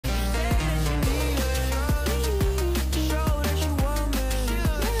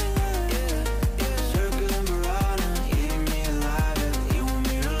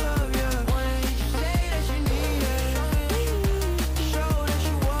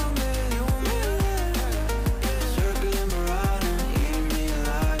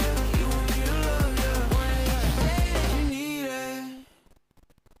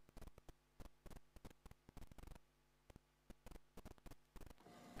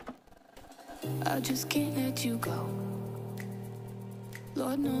I just can't let you go.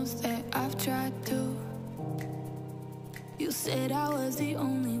 Lord knows that I've tried to. You said I was the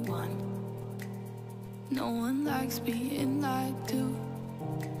only one. No one likes being lied to.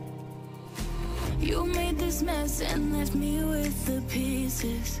 You made this mess and left me with the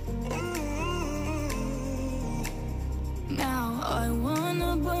pieces. Now I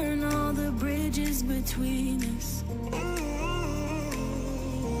wanna burn all the bridges between us.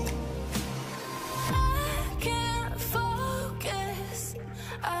 I can't focus,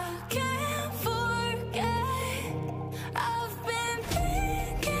 I can't forget. I've been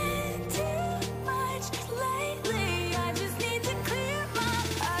thinking too much lately. I just need to clear my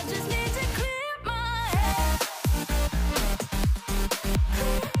head. I just need to clear my head.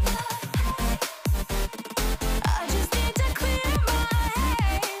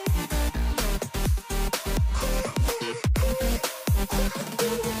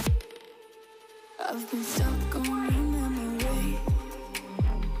 I've been stuck on your memory,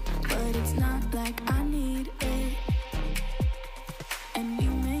 but it's not like I need it. And we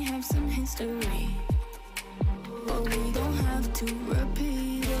may have some history, but we don't have to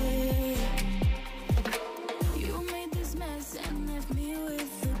repeat it. You made this mess and left me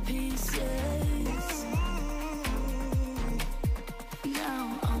with the pieces.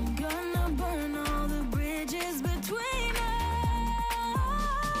 Now I'm gonna burn all the bridges between us.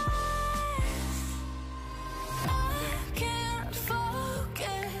 I can't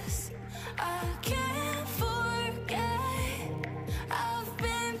focus, I can't forget. I've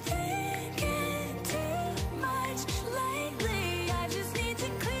been thinking too much lately. I just need to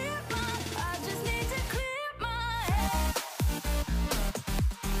clear my head.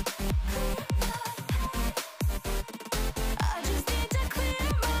 I just need to clear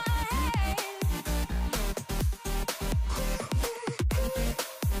my head.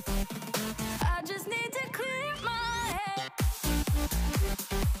 I just need to clear my head. I just need to clear my head. I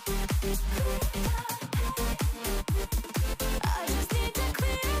just need to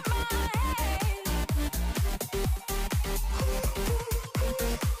clear my head.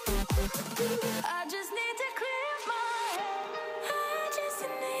 I just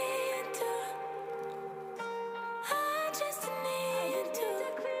need to. I just need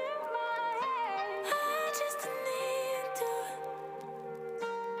to clear my head. I just need to.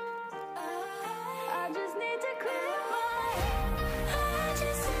 I just need to clear my head. I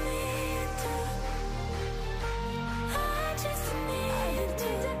just need to. I just need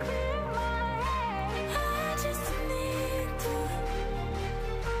to clear my head. I just need to.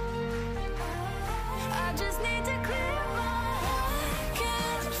 I just need to clear my head. I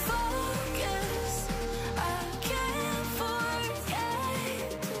can't focus, I can't forget.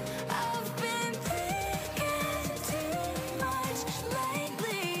 I've been thinking too much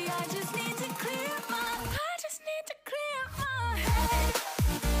lately. I just need to clear my head.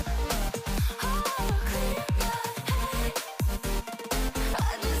 Oh, clear my head.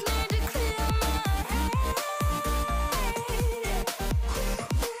 I just need to clear my head.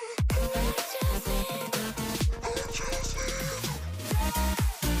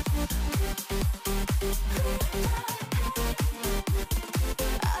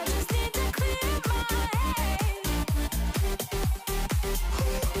 I just need to clear my head.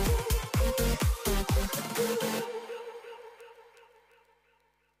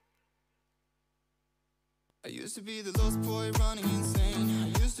 I used to be the lost boy running insane. I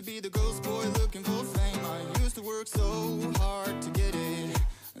used to be the ghost boy looking for fame. I used to work so hard to get it,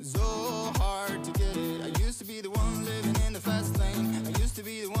 so hard to get it. I used to be the one living in the fast lane. I used to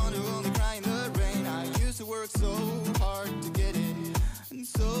be the one who only cried in the rain. I used to work so hard to get it, and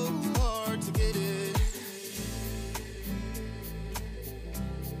so hard to get it.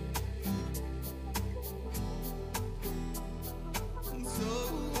 And so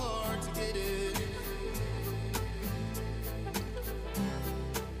hard to get it.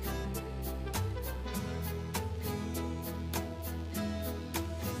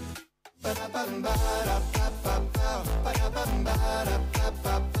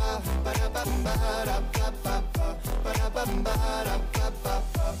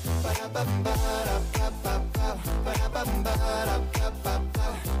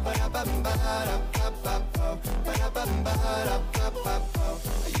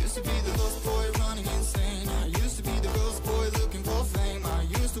 I used to be the lost boy running insane. I used to be the ghost boy looking for fame. I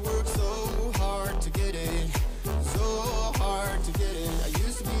used to work so hard to get it, so hard to get it. I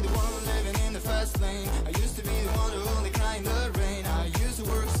used to be the one living in the fast lane. I used to be the one who only cried in the rain. I used to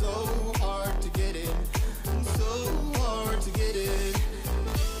work so hard to get it, and so hard to get it.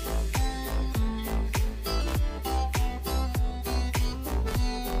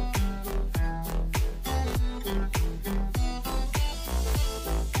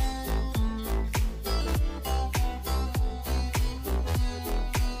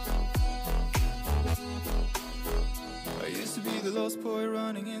 lost boy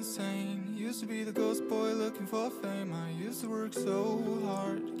running insane. Used to be the ghost boy looking for fame. I used to work so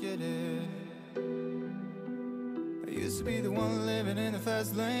hard to get it. I used to be the one living in the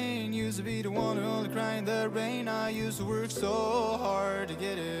fast lane. Used to be the one who only cried in the rain. I used to work so hard to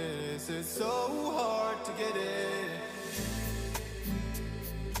get it. It's so hard to get it.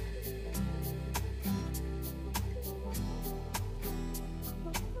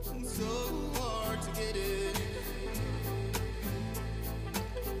 So hard to get it.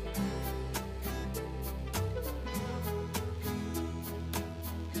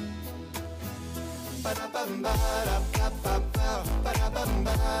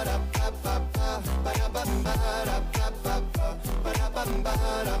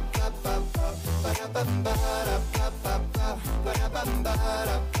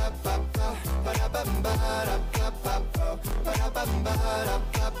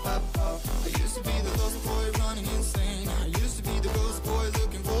 I used to be the lost boy running insane. I used to be the ghost boy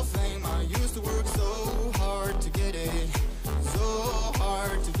looking for fame. I used to work so hard to get it. So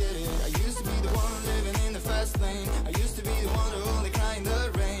hard to get it. I used to be the one living in the fast lane. I used to be the one who only cried in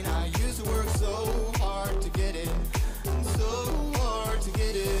the rain. I used to work so hard to get it. So hard to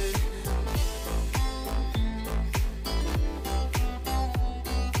get it.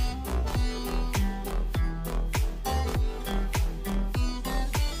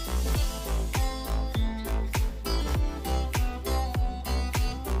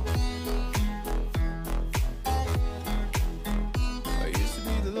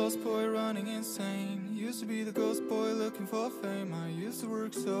 Used to be the ghost boy looking for fame. I used to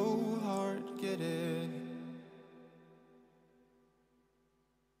work so hard to get it.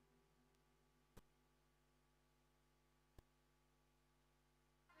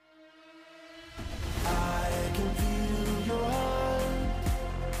 I can feel your heart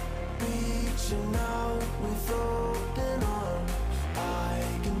reaching out with open arms. I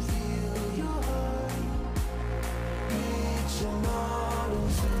can feel your heart reaching out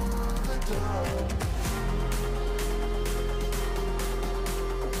into the dark.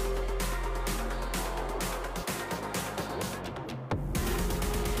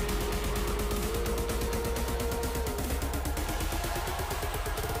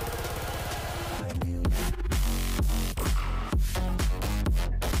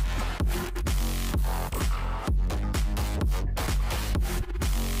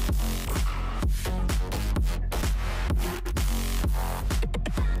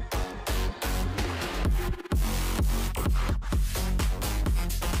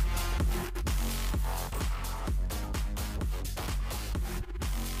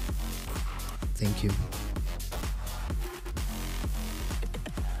 Thank you.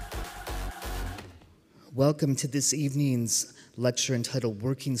 Welcome to this evening's lecture entitled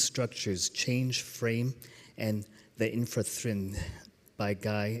Working Structures, Change, Frame, and the Infrathryn by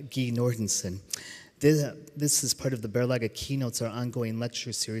Guy Nordensen. This is part of the Berlage Keynotes, our ongoing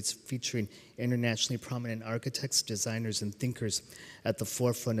lecture series featuring internationally prominent architects, designers, and thinkers at the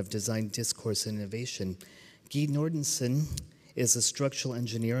forefront of design discourse and innovation. Guy Nordensen is a structural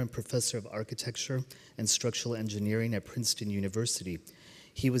engineer and professor of architecture and structural engineering at Princeton University.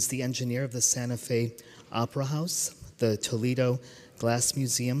 He was the engineer of the Santa Fe Opera House, the Toledo Glass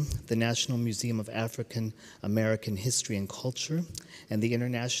Museum, the National Museum of African American History and Culture, and the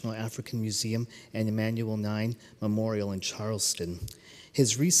International African Museum and Emmanuel 9 Memorial in Charleston.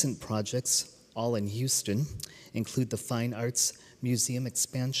 His recent projects, all in Houston, include the Fine Arts Museum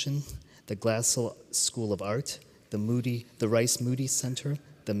expansion, the Glassell School of Art, the Rice Moody Center,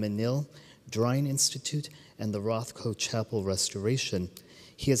 the Menil Drawing Institute, and the Rothko Chapel restoration.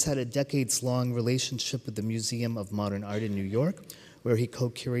 He has had a decades-long relationship with the Museum of Modern Art in New York, where he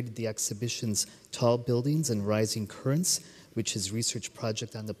co-curated the exhibitions Tall Buildings and Rising Currents, which his research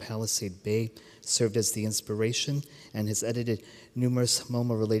project on the Palisade Bay served as the inspiration, and has edited numerous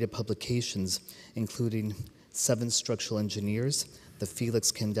MoMA-related publications, including 7 Structural Engineers, the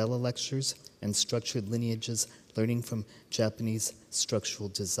Felix Candela Lectures, and Structured Lineages, Learning from Japanese Structural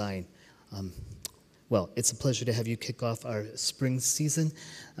Design. Well, it's a pleasure to have you kick off our spring season.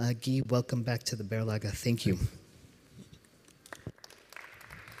 Guy, welcome back to the Berlage. Thank you.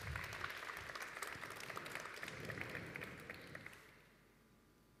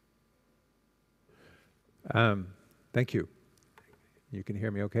 Thank you. You can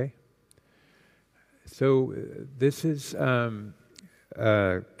hear me okay? So this is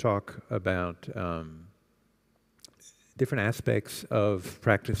a talk about different aspects of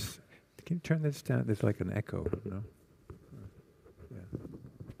practice. Can you turn this down? There's like an echo, no? Yeah.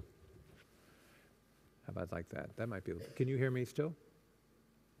 How about like that? That might be, can you hear me still?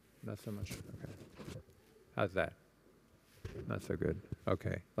 Not so much, okay. How's that? Not so good.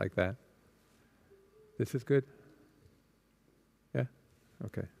 Okay, like that. This is good? Yeah?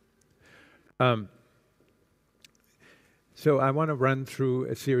 Okay. So I want to run through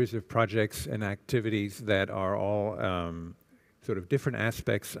a series of projects and activities that are all sort of different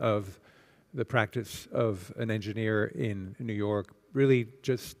aspects of the practice of an engineer in New York, really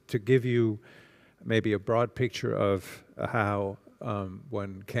just to give you maybe a broad picture of how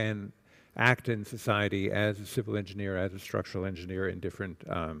one can act in society as a civil engineer, as a structural engineer in different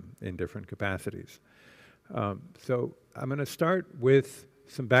capacities. So I'm going to start with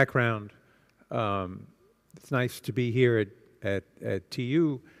some background. It's nice to be here at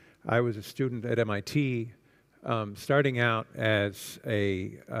TU. I was a student at MIT, starting out as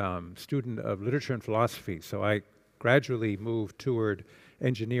a student of literature and philosophy. So I gradually moved toward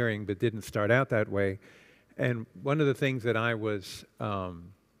engineering, but didn't start out that way. And one of the things that I was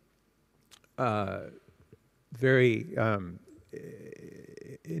very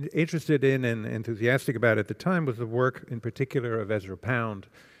interested in and enthusiastic about at the time was the work in particular of Ezra Pound,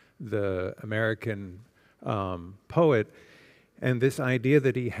 the American poet, and this idea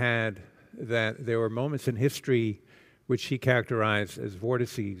that he had that there were moments in history which he characterized as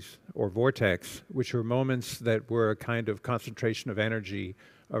vortices or vortex, which were moments that were a kind of concentration of energy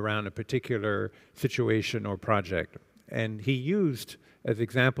around a particular situation or project. And he used, as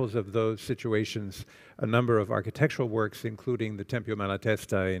examples of those situations, a number of architectural works, including the Tempio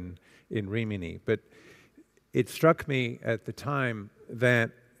Malatesta in Rimini. But it struck me at the time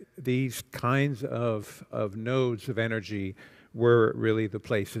that these kinds of nodes of energy were really the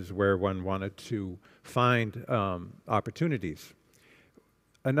places where one wanted to find opportunities.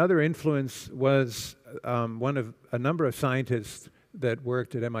 Another influence was one of a number of scientists that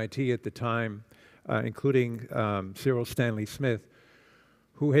worked at MIT at the time, including Cyril Stanley Smith,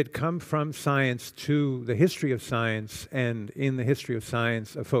 who had come from science to the history of science, and in the history of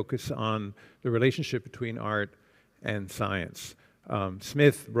science, a focus on the relationship between art and science.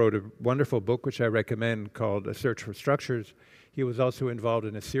 Smith wrote a wonderful book, which I recommend, called A Search for Structures. He was also involved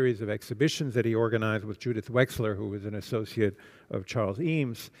in a series of exhibitions that he organized with Judith Wexler, who was an associate of Charles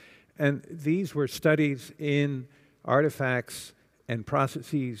Eames. And these were studies in artifacts and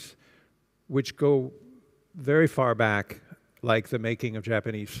processes which go very far back, like the making of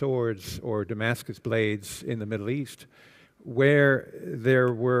Japanese swords or Damascus blades in the Middle East, where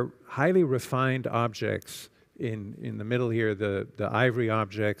there were highly refined objects in the middle here, the ivory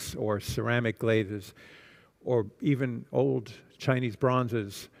objects or ceramic glazes, or even old Chinese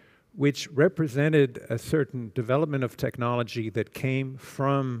bronzes, which represented a certain development of technology that came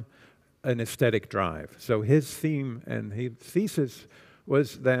from an aesthetic drive. So his theme and his thesis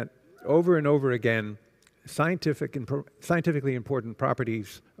was that over and over again, scientifically important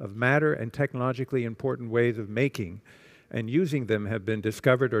properties of matter and technologically important ways of making and using them have been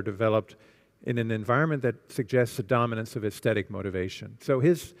discovered or developed in an environment that suggests the dominance of aesthetic motivation. So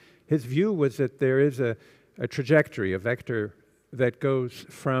his view was that there is a trajectory, a vector that goes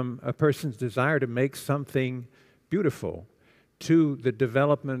from a person's desire to make something beautiful to the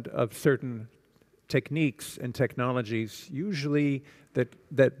development of certain techniques and technologies, usually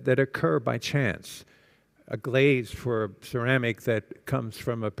that occur by chance. A glaze for ceramic that comes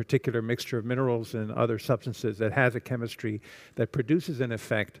from a particular mixture of minerals and other substances that has a chemistry that produces an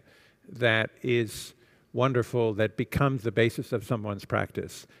effect that is wonderful, that becomes the basis of someone's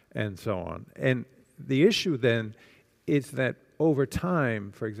practice, and so on. And the issue then is that over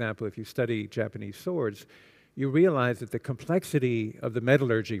time, for example, if you study Japanese swords, you realize that the complexity of the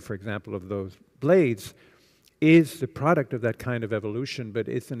metallurgy, for example, of those blades is the product of that kind of evolution, but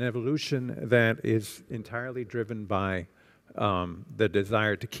it's an evolution that is entirely driven by the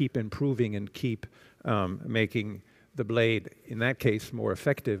desire to keep improving and keep making the blade, in that case, more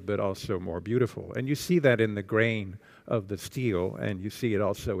effective, but also more beautiful. And you see that in the grain of the steel, and you see it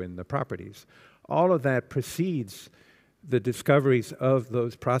also in the properties. All of that precedes the discoveries of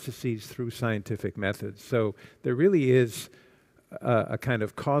those processes through scientific methods. So there really is a kind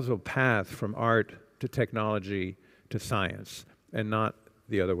of causal path from art to technology to science, and not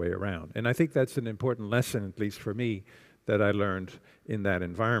the other way around. And I think that's an important lesson, at least for me, that I learned in that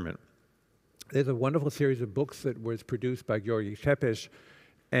environment. There's a wonderful series of books that was produced by György Kepes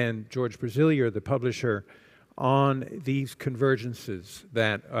and George Brasilier, the publisher, on these convergences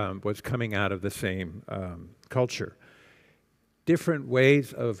that was coming out of the same culture. Different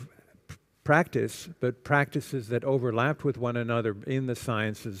ways of practice, but practices that overlapped with one another in the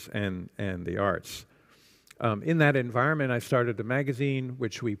sciences and the arts. In that environment, I started a magazine,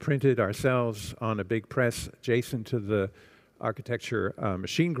 which we printed ourselves on a big press adjacent to the architecture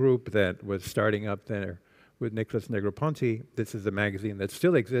machine group that was starting up there with Nicholas Negroponte. This is a magazine that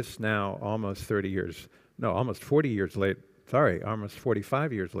still exists now almost 30 years, no, almost 40 years late, sorry, almost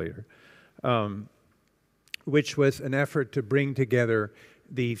 45 years later, which was an effort to bring together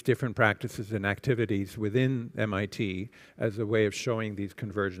these different practices and activities within MIT as a way of showing these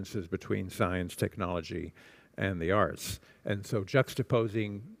convergences between science, technology, and the arts. And so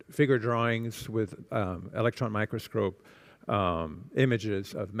juxtaposing figure drawings with electron microscope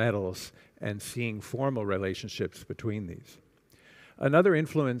images of metals and seeing formal relationships between these. Another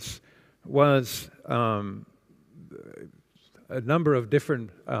influence was a number of different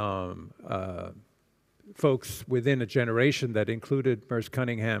folks within a generation that included Merce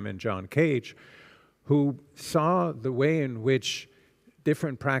Cunningham and John Cage, who saw the way in which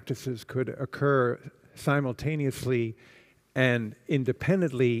different practices could occur simultaneously and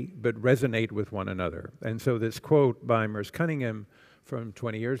independently, but resonate with one another. And so this quote by Merce Cunningham from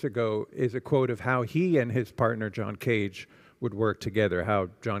 20 years ago is a quote of how he and his partner, John Cage, would work together, how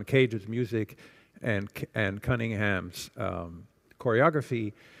John Cage's music and Cunningham's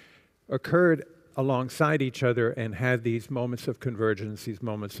choreography occurred alongside each other and had these moments of convergence, these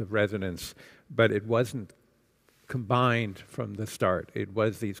moments of resonance, but it wasn't combined from the start. It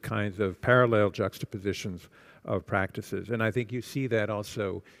was these kinds of parallel juxtapositions of practices. And I think you see that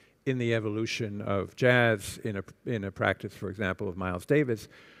also in the evolution of jazz in a practice, for example, of Miles Davis,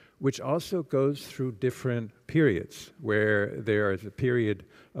 which also goes through different periods, where there is a period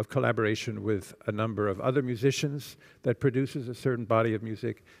of collaboration with a number of other musicians that produces a certain body of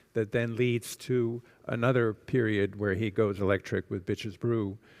music that then leads to another period where he goes electric with Bitches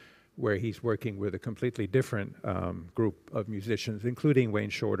Brew, where he's working with a completely different group of musicians, including Wayne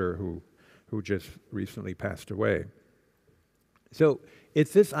Shorter, who just recently passed away. So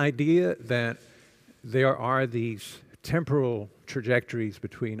it's this idea that there are these temporal trajectories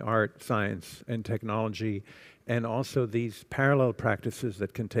between art, science, and technology, and also these parallel practices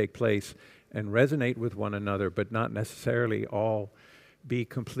that can take place and resonate with one another, but not necessarily all be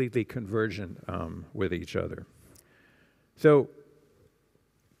completely convergent with each other. So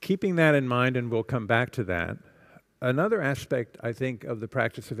keeping that in mind, and we'll come back to that, another aspect, I think, of the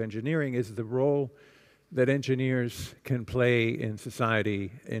practice of engineering is the role that engineers can play in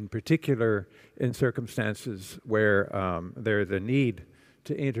society, in particular in circumstances where there's a need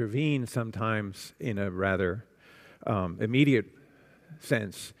to intervene sometimes in a rather immediate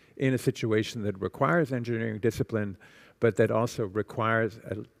sense in a situation that requires engineering discipline, but that also requires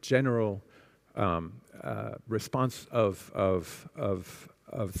a general response of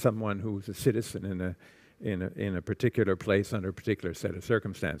someone who's a citizen in a particular place under a particular set of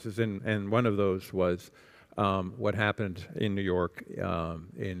circumstances. And one of those was what happened in New York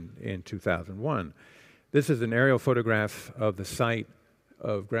in 2001. This is an aerial photograph of the site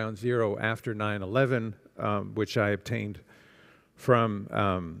of Ground Zero after 9/11, which I obtained from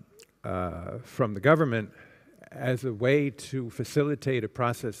the government as a way to facilitate a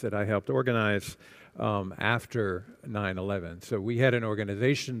process that I helped organize after 9/11. So we had an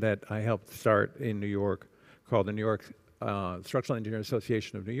organization that I helped start in New York called the New York Structural Engineers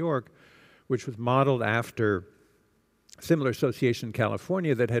Association of New York, which was modeled after a similar association in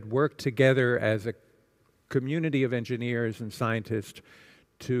California that had worked together as a community of engineers and scientists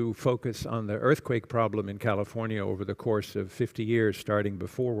to focus on the earthquake problem in California over the course of 50 years, starting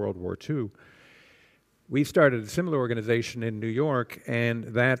before World War II. We started a similar organization in New York, and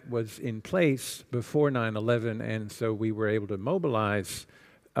that was in place before 9/11, and so we were able to mobilize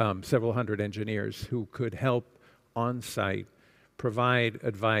several hundred engineers who could help on site provide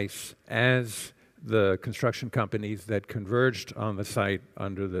advice as the construction companies that converged on the site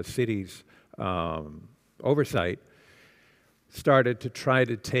under the city's oversight started to try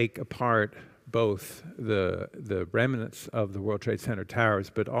to take apart both the remnants of the World Trade Center towers,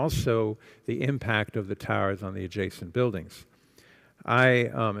 but also the impact of the towers on the adjacent buildings.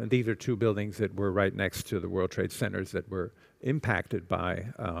 And these are two buildings that were right next to the World Trade Centers that were impacted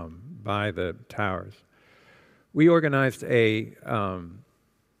by the towers. We organized a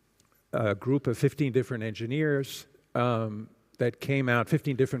group of 15 different engineers that came out,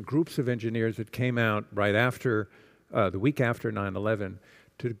 15 different groups of engineers that came out right after, the week after 9/11,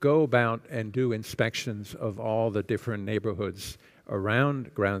 to go about and do inspections of all the different neighborhoods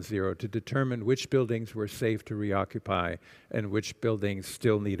around Ground Zero to determine which buildings were safe to reoccupy and which buildings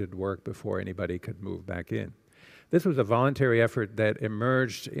still needed work before anybody could move back in. This was a voluntary effort that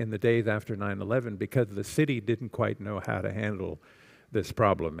emerged in the days after 9/11 because the city didn't quite know how to handle this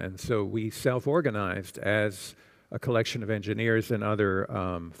problem. And so we self-organized as a collection of engineers and other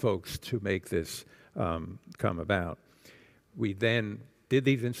folks to make this come about. We then did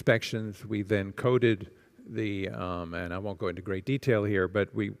these inspections. We then coded and I won't go into great detail here,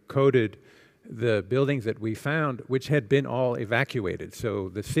 but we coded the buildings that we found, which had been all evacuated. So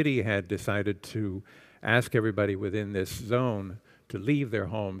the city had decided to ask everybody within this zone to leave their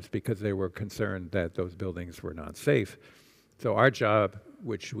homes because they were concerned that those buildings were not safe. So our job,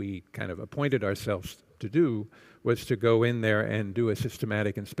 which we kind of appointed ourselves to do, was to go in there and do a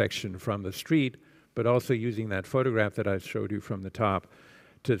systematic inspection from the street, but also using that photograph that I showed you from the top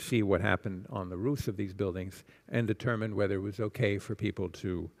to see what happened on the roofs of these buildings and determine whether it was okay for people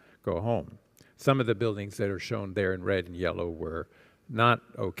to go home. Some of the buildings that are shown there in red and yellow were not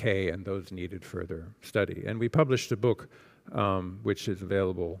okay, and those needed further study. And we published a book which is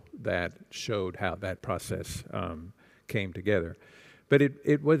available that showed how that process came together. But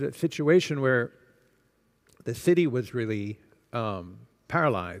it was a situation where the city was really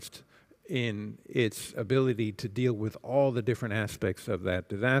paralyzed in its ability to deal with all the different aspects of that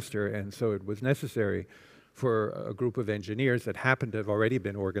disaster, and so it was necessary for a group of engineers that happened to have already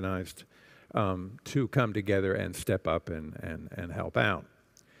been organized to come together and step up and help out.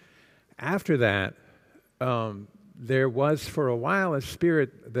 After that, there was for a while a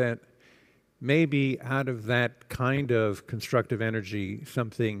spirit that maybe out of that kind of constructive energy,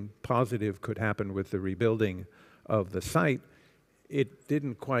 something positive could happen with the rebuilding of the site. It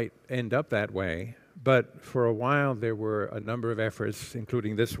didn't quite end up that way, but for a while there were a number of efforts,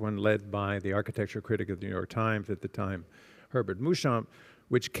 including this one led by the architecture critic of the New York Times at the time, Herbert Mouchamp,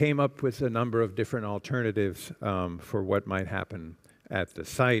 which came up with a number of different alternatives for what might happen at the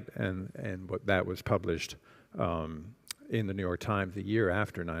site, and what that was published in the New York Times the year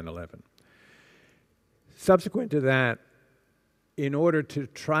after 9/11. Subsequent to that, in order to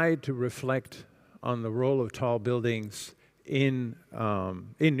try to reflect on the role of tall buildings in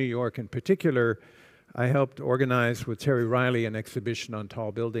New York in particular, I helped organize with Terry Riley an exhibition on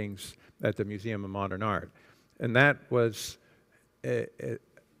tall buildings at the Museum of Modern Art. And that was a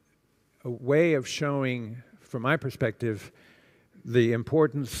way of showing, from my perspective, the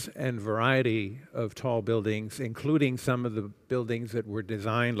importance and variety of tall buildings, including some of the buildings that were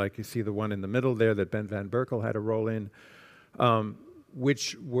designed, like you see the one in the middle there that Ben Van Berkel had a role in,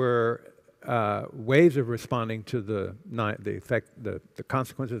 which were ways of responding to the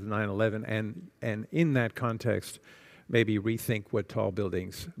consequences of 9/11, and in that context, maybe rethink what tall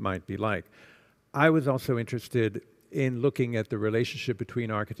buildings might be like. I was also interested in looking at the relationship between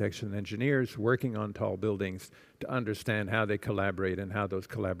architects and engineers working on tall buildings to understand how they collaborate and how those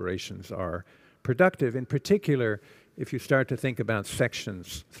collaborations are productive. In particular, if you start to think about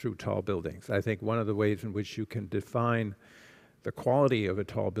sections through tall buildings, I think one of the ways in which you can define the quality of a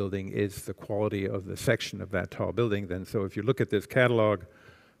tall building is the quality of the section of that tall building. Then, so if you look at this catalog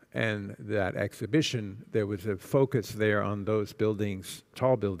and that exhibition, there was a focus there on those buildings,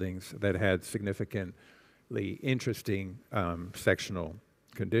 tall buildings, that had significantly interesting sectional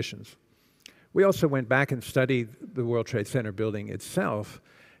conditions. We also went back and studied the World Trade Center building itself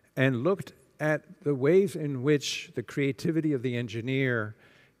and looked at the ways in which the creativity of the engineer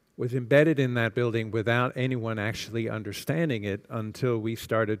was embedded in that building without anyone actually understanding it until we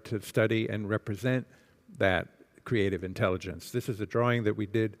started to study and represent that creative intelligence. This is a drawing that we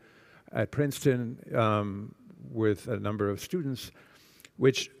did at Princeton with a number of students,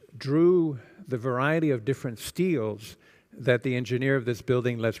 which drew the variety of different steels that the engineer of this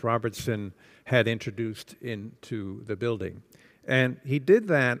building, Les Robertson, had introduced into the building. And he did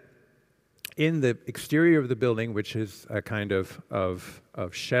that in the exterior of the building, which is a kind of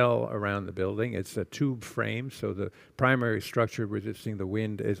shell around the building. It's a tube frame, so the primary structure resisting the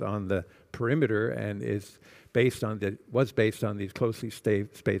wind is on the perimeter and was based on these closely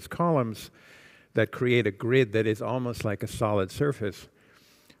spaced columns that create a grid that is almost like a solid surface.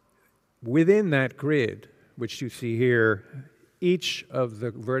 Within that grid, which you see here, each of the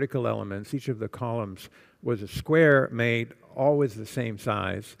vertical elements, each of the columns, was a square made always the same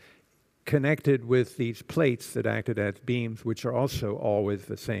size, connected with these plates that acted as beams, which are also always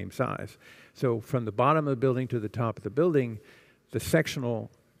the same size. So from the bottom of the building to the top of the building, the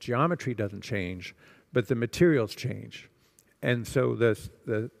sectional geometry doesn't change, but the materials change. And so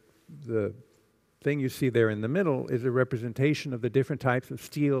the thing you see there in the middle is a representation of the different types of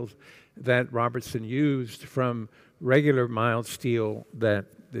steels that Robertson used, from regular mild steel that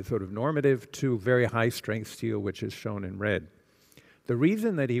is sort of normative to very high strength steel, which is shown in red. The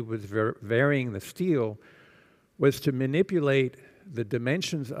reason that he was varying the steel was to manipulate the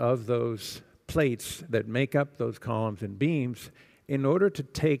dimensions of those plates that make up those columns and beams in order to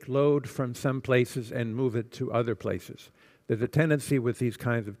take load from some places and move it to other places. There's a tendency with these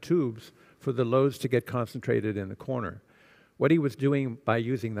kinds of tubes for the loads to get concentrated in the corner. What he was doing by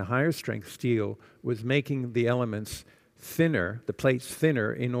using the higher strength steel was making the elements thinner, the plates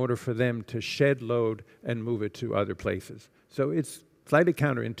thinner, in order for them to shed load and move it to other places. So it's slightly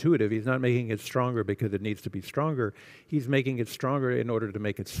counterintuitive. He's not making it stronger because it needs to be stronger. He's making it stronger in order to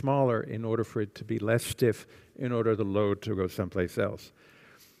make it smaller, in order for it to be less stiff, in order the load to go someplace else.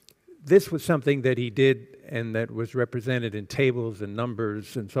 This was something that he did and that was represented in tables and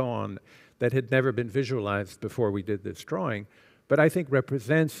numbers and so on that had never been visualized before we did this drawing, but I think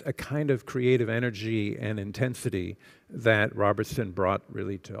represents a kind of creative energy and intensity that Robertson brought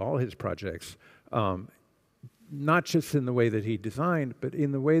really to all his projects, not just in the way that he designed, but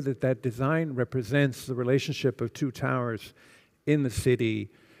in the way that that design represents the relationship of two towers in the city,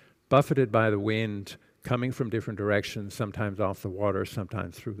 buffeted by the wind, coming from different directions, sometimes off the water,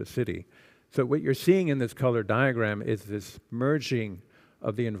 sometimes through the city. So what you're seeing in this color diagram is this merging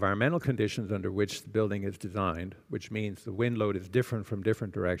of the environmental conditions under which the building is designed, which means the wind load is different from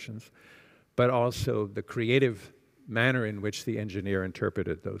different directions, but also the creative manner in which the engineer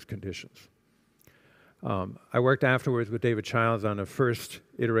interpreted those conditions. I worked afterwards with David Childs on a first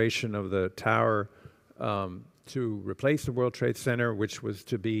iteration of the tower to replace the World Trade Center, which was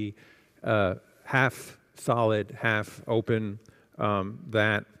to be half solid, half open.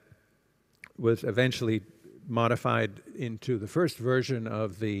 That was eventually modified into the first version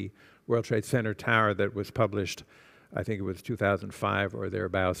of the World Trade Center tower that was published, I think it was 2005 or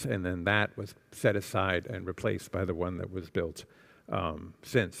thereabouts, and then that was set aside and replaced by the one that was built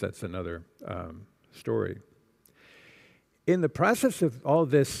since. That's another story. In the process of all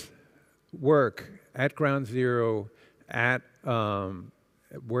this work at Ground Zero, at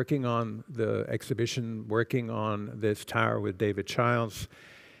working on the exhibition, working on this tower with David Childs,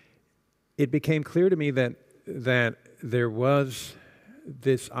 it became clear to me that there was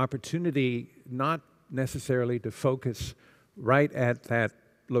this opportunity not necessarily to focus right at that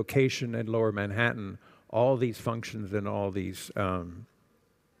location in Lower Manhattan, all these functions and all these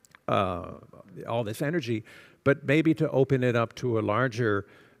all this energy, but maybe to open it up to a larger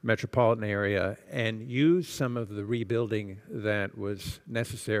metropolitan area and use some of the rebuilding that was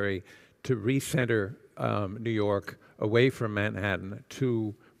necessary to recenter New York away from Manhattan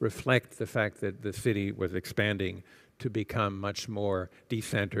to reflect the fact that the city was expanding to become much more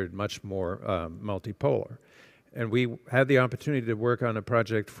decentered, much more multipolar. And we had the opportunity to work on a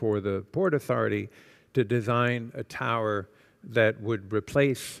project for the Port Authority to design a tower that would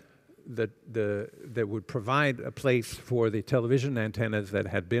replace that would provide a place for the television antennas that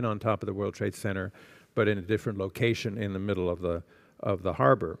had been on top of the World Trade Center, but in a different location in the middle of the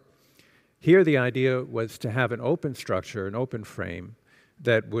harbor. Here the idea was to have an open structure, an open frame,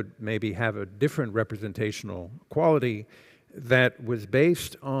 that would maybe have a different representational quality that was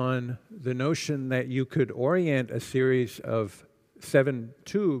based on the notion that you could orient a series of 7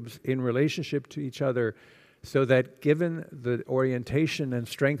 tubes in relationship to each other so that given the orientation and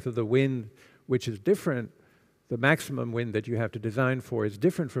strength of the wind, which is different, the maximum wind that you have to design for is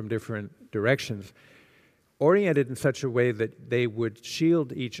different from different directions, oriented in such a way that they would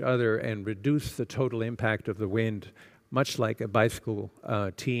shield each other and reduce the total impact of the wind, much like a bicycle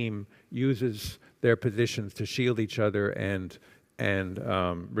team uses their positions to shield each other and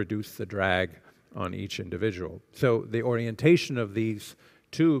reduce the drag on each individual. So the orientation of these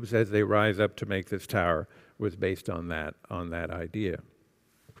tubes as they rise up to make this tower was based on that idea.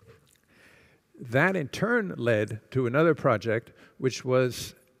 That in turn led to another project, which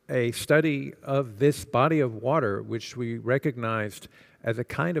was a study of this body of water, which we recognized as a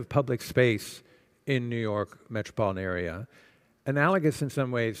kind of public space in New York metropolitan area, analogous in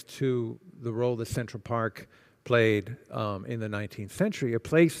some ways to the role that Central Park played in the 19th century, a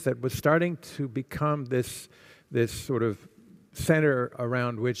place that was starting to become this sort of center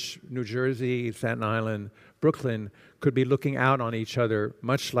around which New Jersey, Staten Island, Brooklyn could be looking out on each other,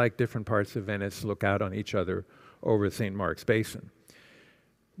 much like different parts of Venice look out on each other over the St. Mark's Basin.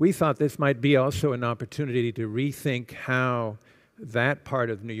 We thought this might be also an opportunity to rethink how that part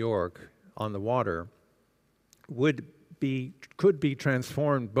of New York on the water could be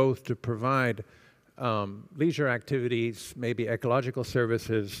transformed both to provide leisure activities, maybe ecological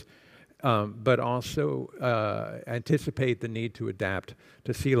services, but also anticipate the need to adapt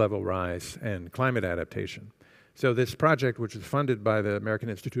to sea level rise and climate adaptation. So this project, which was funded by the American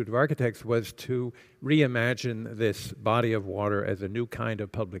Institute of Architects, was to reimagine this body of water as a new kind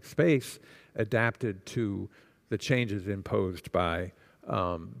of public space adapted to the changes imposed by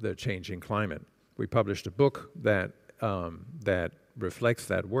the changing climate. We published a book that reflects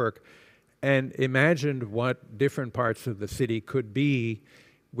that work and imagined what different parts of the city could be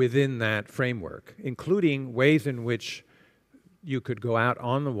within that framework, including ways in which you could go out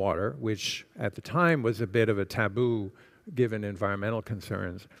on the water, which at the time was a bit of a taboo given environmental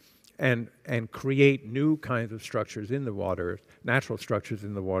concerns, and create new kinds of structures in the water, natural structures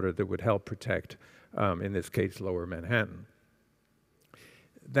in the water that would help protect, in this case, Lower Manhattan.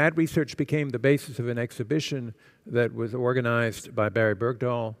 That research became the basis of an exhibition that was organized by Barry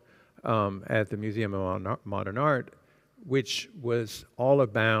Bergdahl at the Museum of Modern Art, which was all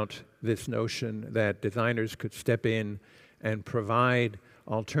about this notion that designers could step in and provide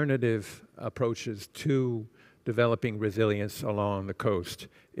alternative approaches to developing resilience along the coast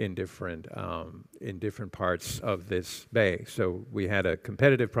in different parts of this bay. So we had a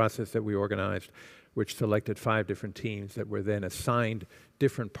competitive process that we organized, which selected 5 different teams that were then assigned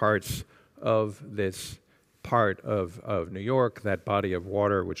different parts of this part of New York, that body of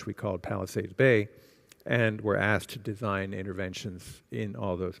water, which we called Palisades Bay, and were asked to design interventions in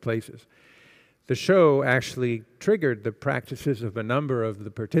all those places. The show actually triggered the practices of a number of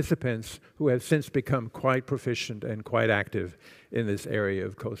the participants who have since become quite proficient and quite active in this area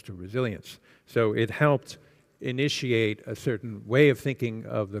of coastal resilience. So it helped initiate a certain way of thinking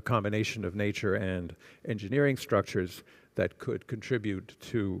of the combination of nature and engineering structures that could contribute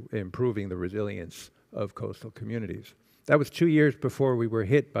to improving the resilience of coastal communities. That was 2 years before we were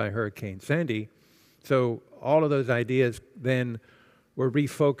hit by Hurricane Sandy. So all of those ideas then were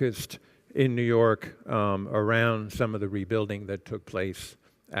refocused in New York around some of the rebuilding that took place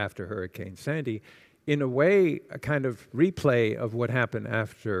after Hurricane Sandy. In a way, a kind of replay of what happened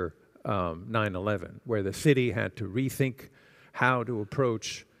after 9/11, where the city had to rethink how to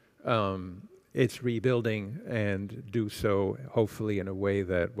approach its rebuilding and do so hopefully in a way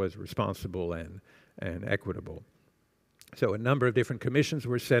that was responsible and equitable. So a number of different commissions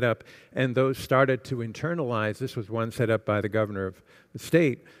were set up, and those started to internalize. This was one set up by the governor of the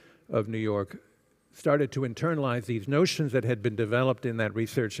state of New York, started to internalize these notions that had been developed in that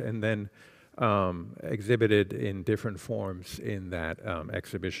research and then exhibited in different forms in that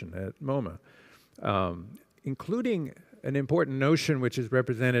exhibition at MoMA, including an important notion which is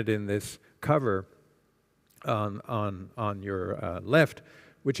represented in this cover on your left,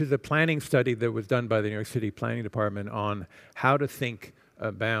 which is a planning study that was done by the New York City Planning Department on how to think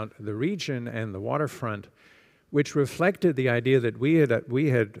about the region and the waterfront, which reflected the idea that we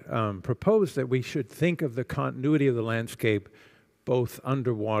had proposed that we should think of the continuity of the landscape both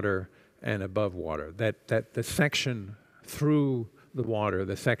underwater and above water, that the section through the water,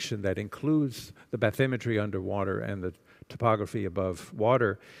 the section that includes the bathymetry underwater and the topography above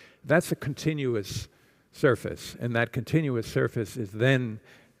water, that's a continuous surface, and that continuous surface is then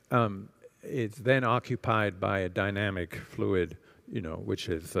occupied by a dynamic fluid, which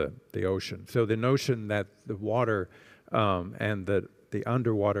is the ocean. So the notion that the water and the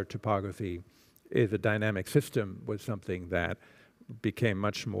underwater topography is a dynamic system was something that became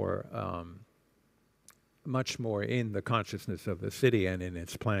much more in the consciousness of the city and in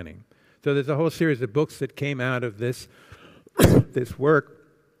its planning. So there's a whole series of books that came out of this this work,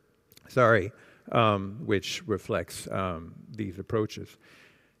 which reflects these approaches.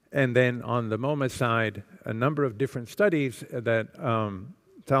 And then on the MoMA side, a number of different studies that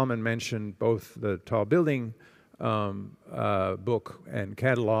Salman mentioned, both the Tall Building book and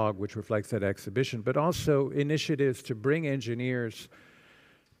catalog, which reflects that exhibition, but also initiatives to bring engineers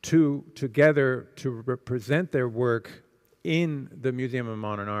together to represent their work in the Museum of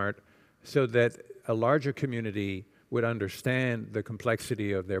Modern Art so that a larger community would understand the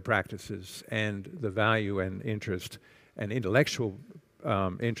complexity of their practices and the value and interest and intellectual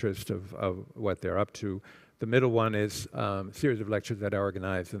interest of what they're up to. The middle one is a series of lectures that I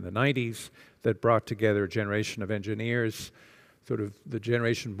organized in the 90s that brought together a generation of engineers, sort of the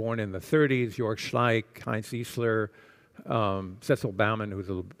generation born in the 30s, Jörg Schleich, Heinz Eisler, Cecil Baumann, who's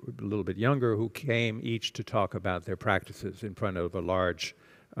a little bit younger, who came each to talk about their practices in front of a large,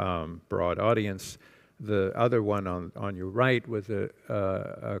 broad audience. The other one on your right was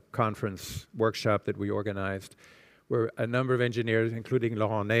a conference workshop that we organized where a number of engineers, including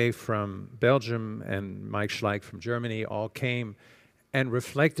Laurent Ney from Belgium and Mike Schleich from Germany, all came and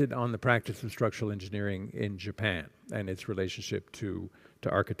reflected on the practice of structural engineering in Japan and its relationship to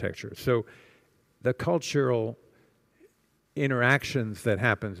architecture. So the cultural interactions that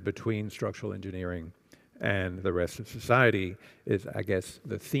happens between structural engineering and the rest of society is, I guess,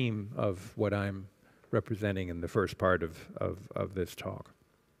 the theme of what I'm representing in the first part of this talk.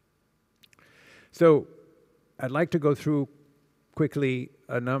 So I'd like to go through quickly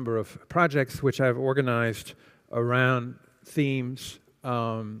a number of projects which I've organized around themes.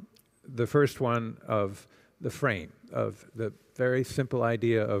 The first one of the frame, of the very simple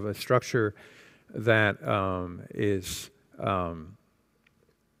idea of a structure that is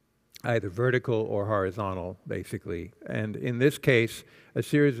either vertical or horizontal, basically. And in this case, a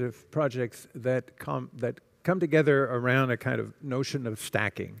series of projects that come together around a kind of notion of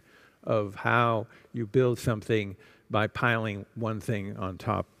stacking, of how you build something by piling one thing on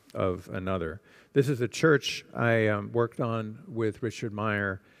top of another. This is a church I worked on with Richard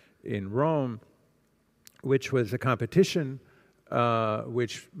Meyer in Rome, which was a competition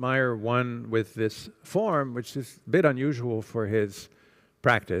which Meyer won with this form, which is a bit unusual for his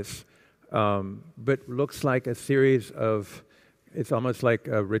practice, but looks like a series of, it's almost like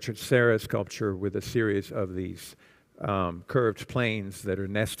a Richard Serra sculpture with a series of these curved planes that are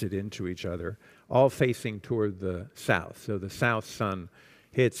nested into each other, all facing toward the south. So the south sun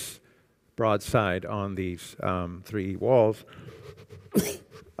hits broadside on these three walls.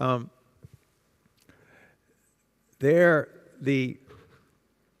 There, the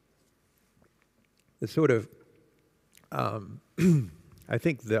sort of, I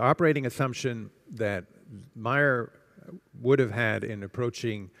think the operating assumption that Meyer would have had in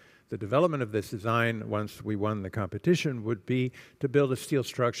approaching the development of this design once we won the competition would be to build a steel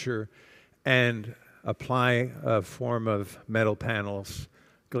structure and apply a form of metal panels,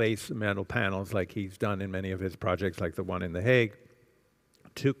 glaze metal panels like he's done in many of his projects, like the one in The Hague,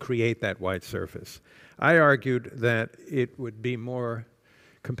 to create that white surface. I argued that it would be more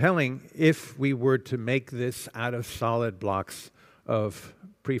compelling if we were to make this out of solid blocks of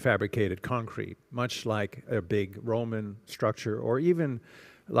prefabricated concrete, much like a big Roman structure, or even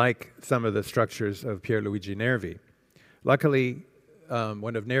like some of the structures of Pierluigi Nervi. Luckily,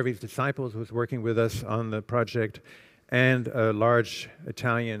 one of Nervi's disciples was working with us on the project, and a large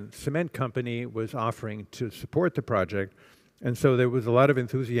Italian cement company was offering to support the project. And so there was a lot of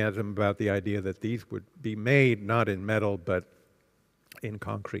enthusiasm about the idea that these would be made not in metal, but in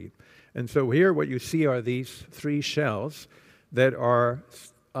concrete. And so here what you see are these three shells that are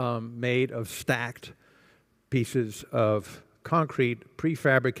made of stacked pieces of concrete,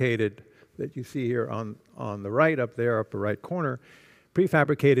 prefabricated, that you see here on the right, up there, upper right corner,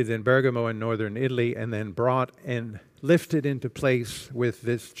 prefabricated in Bergamo in northern Italy, and then brought and lifted into place with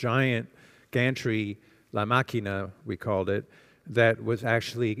this giant gantry, La Macchina, we called it, that was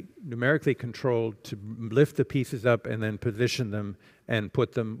actually numerically controlled to lift the pieces up and then position them and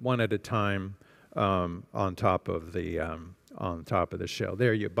put them one at a time on top of the shell.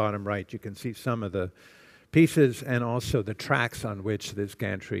 There, you bottom right, you can see some of the pieces and also the tracks on which this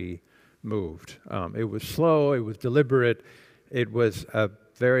gantry moved. It was slow, it was deliberate, it was a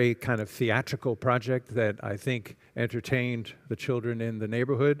very kind of theatrical project that I think entertained the children in the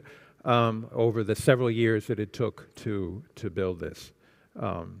neighborhood over the several years that it took to build this.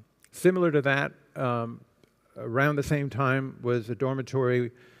 Similar to that, around the same time was a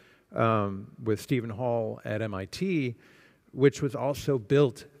dormitory with Stephen Hall at MIT, which was also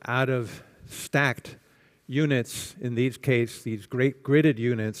built out of stacked units, in these cases, these great gridded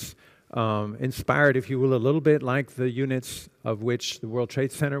units, inspired, if you will, a little bit like the units of which the World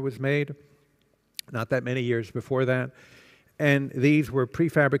Trade Center was made, not that many years before that. And these were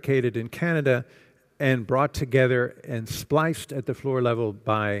prefabricated in Canada and brought together and spliced at the floor level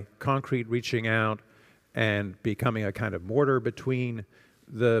by concrete reaching out and becoming a kind of mortar between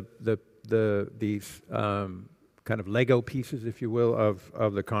these kind of Lego pieces, if you will,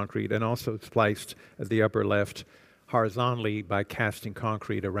 of the concrete, and also spliced at the upper left horizontally by casting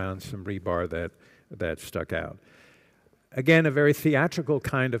concrete around some rebar that stuck out. Again, a very theatrical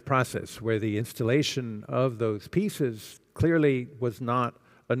kind of process where the installation of those pieces clearly was not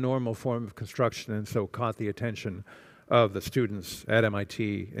a normal form of construction, and so caught the attention of the students at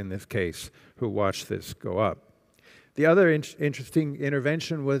MIT, in this case, who watched this go up. The other interesting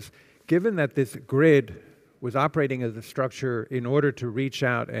intervention was, given that this grid was operating as a structure in order to reach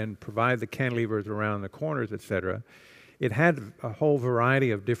out and provide the cantilevers around the corners, etc., it had a whole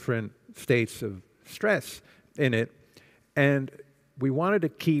variety of different states of stress in it, and we wanted to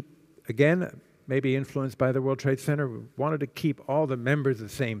keep, again, maybe influenced by the World Trade Center, we wanted to keep all the members the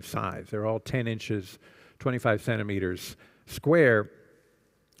same size. They're all 10 inches, 25 centimeters square,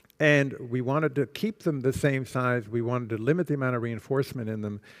 and we wanted to keep them the same size. We wanted to limit the amount of reinforcement in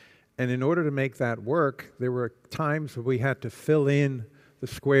them, and in order to make that work, there were times we had to fill in the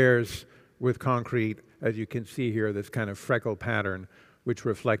squares with concrete, as you can see here, this kind of freckle pattern, which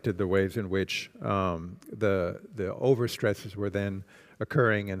reflected the ways in which the overstresses were then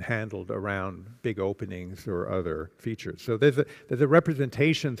occurring and handled around big openings or other features. So there's a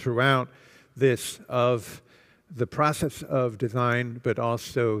representation throughout this of the process of design, but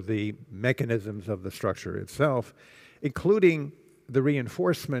also the mechanisms of the structure itself, including the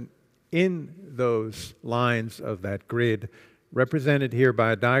reinforcement in those lines of that grid, represented here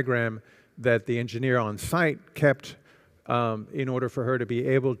by a diagram that the engineer on site kept in order for her to be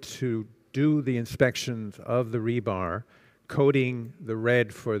able to do the inspections of the rebar, coding the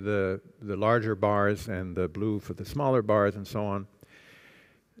red for the larger bars and the blue for the smaller bars and so on.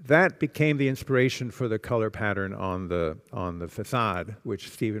 That became the inspiration for the color pattern on the facade, which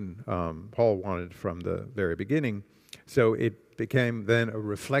Stephen Hall wanted from the very beginning. So it became then a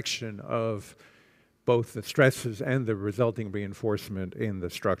reflection of both the stresses and the resulting reinforcement in the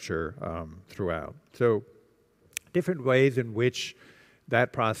structure throughout. So different ways in which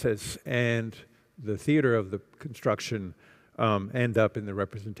that process and the theater of the construction end up in the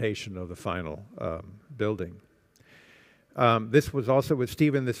representation of the final building. This was also with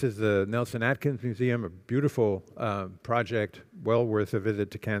Stephen. This is the Nelson Atkins Museum, a beautiful project, well worth a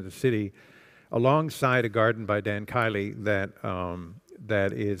visit to Kansas City, alongside a garden by Dan Kiley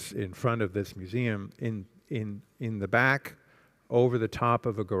that is in front of this museum. In the back, over the top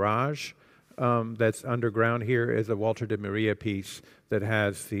of a garage that's underground here, is a Walter de Maria piece that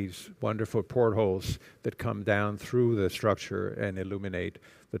has these wonderful portholes that come down through the structure and illuminate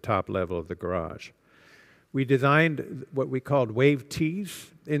the top level of the garage. We designed what we called wave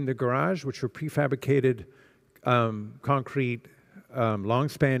tees in the garage, which were prefabricated concrete long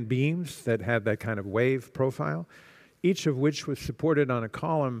span beams that had that kind of wave profile, each of which was supported on a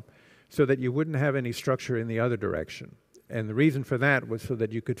column so that you wouldn't have any structure in the other direction. And the reason for that was so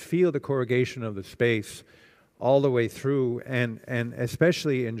that you could feel the corrugation of the space all the way through, and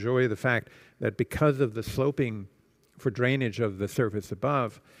especially enjoy the fact that because of the sloping for drainage of the surface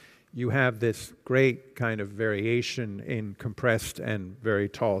above, you have this great kind of variation in compressed and very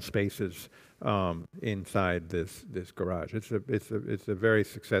tall spaces inside this garage. It's a very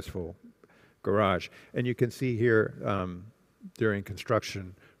successful garage, and you can see here during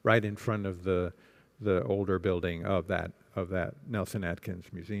construction, right in front of the older building of that Nelson Atkins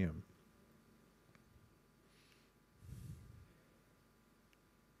Museum.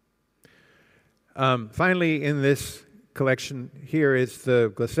 Finally, in this collection here is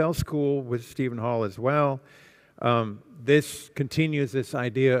the Glassell School with Stephen Hall as well. This continues this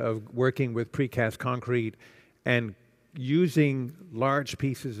idea of working with precast concrete and using large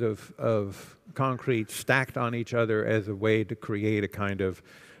pieces of concrete stacked on each other as a way to create a kind of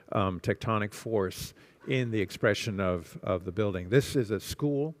tectonic force in the expression of the building. This is a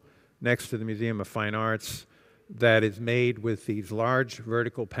school next to the Museum of Fine Arts that is made with these large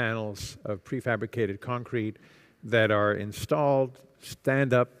vertical panels of prefabricated concrete that are installed,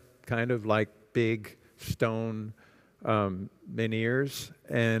 stand up kind of like big stone menhirs,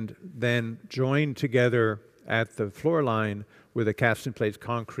 and then joined together at the floor line with a cast-in-place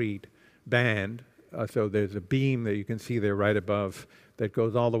concrete band. So there's a beam that you can see there right above that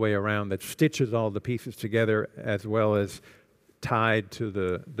goes all the way around, that stitches all the pieces together as well as tied to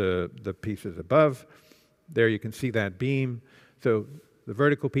the pieces above. There you can see that beam. So the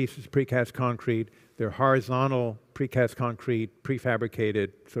vertical piece is precast concrete. They're horizontal precast concrete,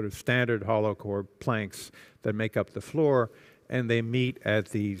 prefabricated, sort of standard hollow core planks that make up the floor, and they meet at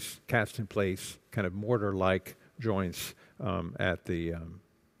these cast-in-place kind of mortar-like joints at these.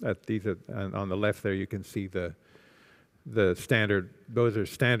 On the left there, you can see the standard. Those are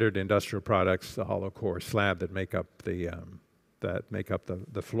standard industrial products, the hollow core slab that make up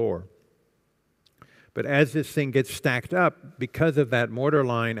the floor. But as this thing gets stacked up, because of that mortar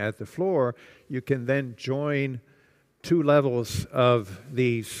line at the floor, you can then join two levels of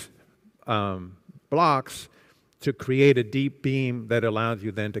these blocks to create a deep beam that allows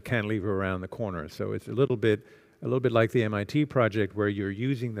you then to cantilever around the corner. So it's a little bit like the MIT project, where you're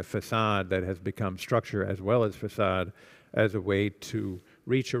using the facade that has become structure as well as facade as a way to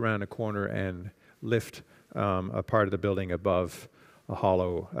reach around a corner and lift a part of the building above a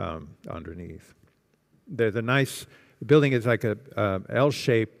hollow underneath. There's a nice, the building is like a L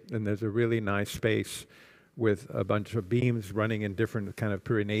shape, and there's a really nice space with a bunch of beams running in different kind of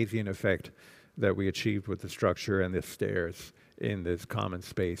Pyreneesian effect that we achieved with the structure and the stairs in this common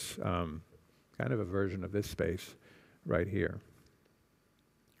space, kind of a version of this space right here.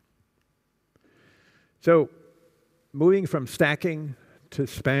 So moving from stacking to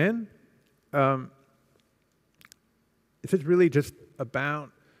span, this is really just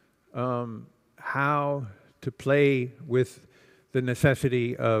about how to play with the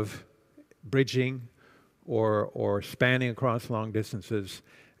necessity of bridging or spanning across long distances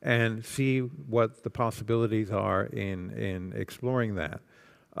and see what the possibilities are in exploring that.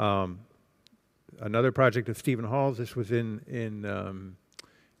 Another project of Stephen Hall's, this was in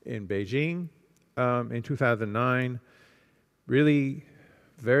Beijing in 2009, really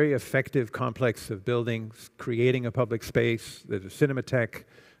very effective complex of buildings, creating a public space. There's a cinematheque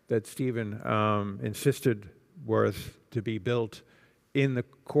that Stephen insisted was to be built in the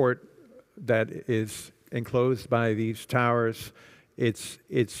court that is enclosed by these towers. It's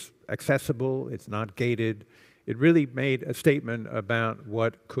accessible, it's not gated. It really made a statement about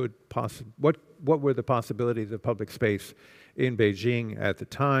what were the possibilities of public space in Beijing at the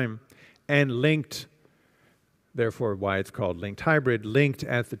time, and linked, therefore why it's called linked hybrid, linked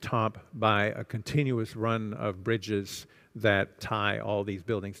at the top by a continuous run of bridges that tie all these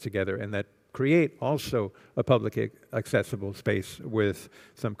buildings together and that create also a public accessible space with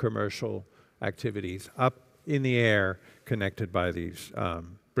some commercial activities up in the air connected by these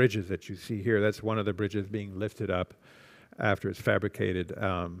bridges that you see here. That's one of the bridges being lifted up after it's fabricated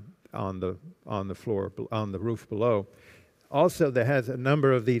on the floor, on the roof below. Also, there has a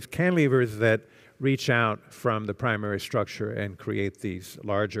number of these cantilevers that reach out from the primary structure and create these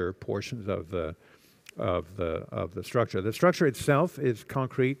larger portions of the structure. The structure itself is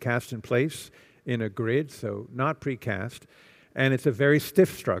concrete cast in place in a grid, so not precast, and it's a very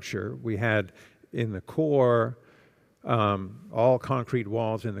stiff structure. We had in the core all concrete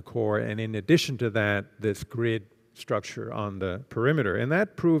walls in the core, and in addition to that, this grid structure on the perimeter, and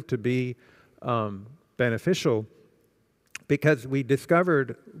that proved to be beneficial because we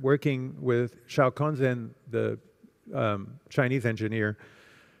discovered, working with Xiao Konzen, the Chinese engineer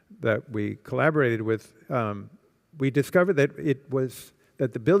that we collaborated with, we discovered that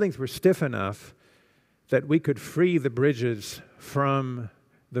that the buildings were stiff enough that we could free the bridges from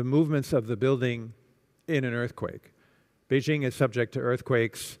the movements of the building in an earthquake. Beijing is subject to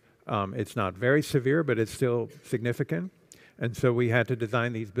earthquakes. It's not very severe, but it's still significant. And so we had to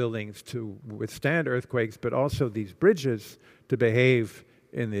design these buildings to withstand earthquakes, but also these bridges to behave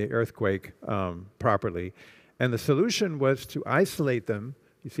in the earthquake properly. And the solution was to isolate them,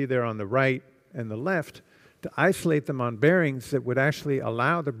 you see there on the right and the left, to isolate them on bearings that would actually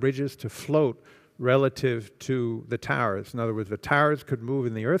allow the bridges to float relative to the towers. In other words, the towers could move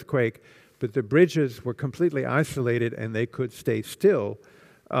in the earthquake, but the bridges were completely isolated and they could stay still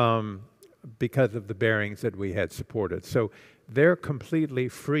because of the bearings that we had supported. So they're completely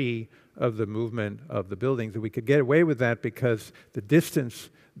free of the movement of the buildings. And we could get away with that because the distance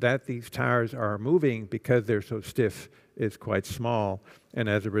that these towers are moving, because they're so stiff, is quite small. And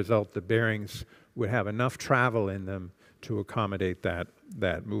as a result, the bearings would have enough travel in them to accommodate that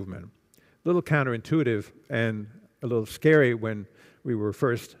movement. A little counterintuitive and a little scary when we were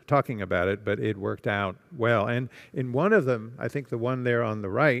first talking about it, but it worked out well. And in one of them, I think the one there on the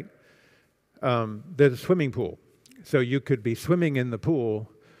right, there's a swimming pool. So you could be swimming in the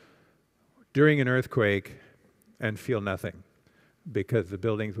pool during an earthquake and feel nothing because the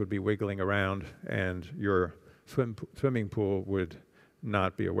buildings would be wiggling around and your swimming pool would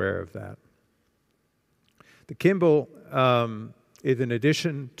not be aware of that. The Kimball is an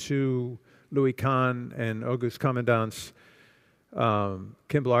addition to Louis Kahn and Auguste Commandant's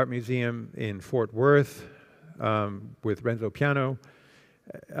Kimball Art Museum in Fort Worth with Renzo Piano.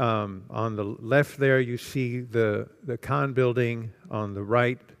 On the left there, you see the Kahn building. On the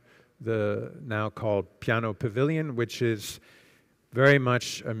right, the now called Piano Pavilion, which is very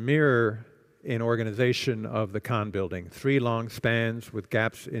much a mirror in organization of the Kahn building. 3 long spans with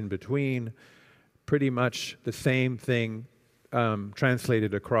gaps in between, pretty much the same thing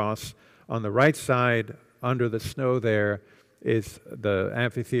translated across. On the right side, under the snow there, is the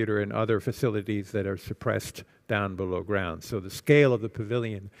amphitheater and other facilities that are suppressed down below ground. So the scale of the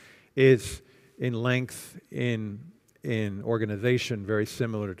pavilion is in length, in organization, very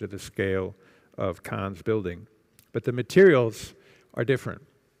similar to the scale of Kahn's building. But the materials are different.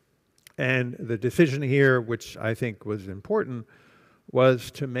 And the decision here, which I think was important,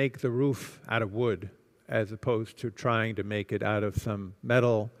 was to make the roof out of wood as opposed to trying to make it out of some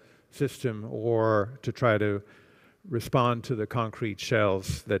metal system or to try to respond to the concrete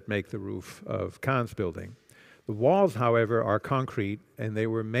shells that make the roof of Kahn's building. The walls, however, are concrete, and they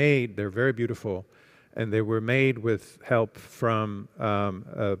were made, they're very beautiful, and they were made with help from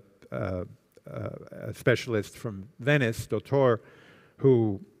a specialist from Venice, Dottor,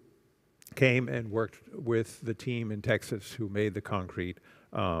 who came and worked with the team in Texas who made the concrete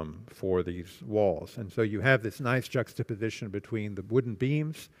for these walls. And so you have this nice juxtaposition between the wooden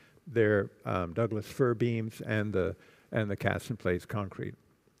beams, they're Douglas fir beams, and the cast-in-place concrete.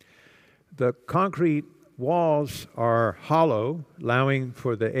 The concrete walls are hollow, allowing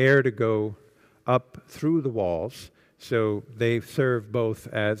for the air to go up through the walls. So they serve both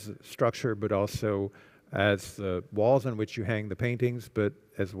as structure, but also as the walls on which you hang the paintings, but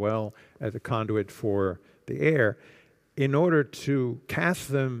as well as a conduit for the air. in order to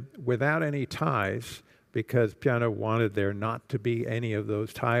cast them without any ties, because Piano wanted there not to be any of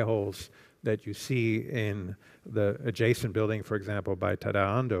those tie holes that you see in the adjacent building, for example, by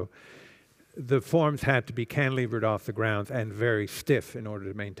Tadaando, the forms had to be cantilevered off the ground and very stiff in order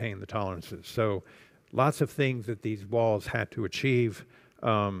to maintain the tolerances. So lots of things that these walls had to achieve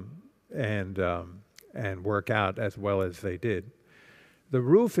and work out as well as they did. The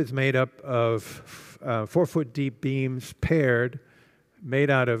roof is made up of 4-foot deep beams paired, made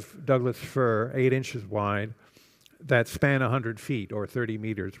out of Douglas fir, 8 inches wide, that span 100 feet or 30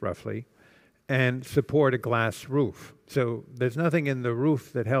 meters roughly, and support a glass roof. So there's nothing in the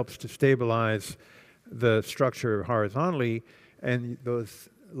roof that helps to stabilize the structure horizontally, and those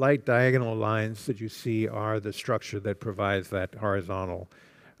light diagonal lines that you see are the structure that provides that horizontal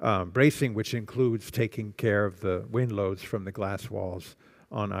bracing, which includes taking care of the wind loads from the glass walls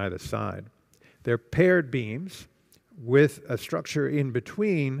on either side. They're paired beams with a structure in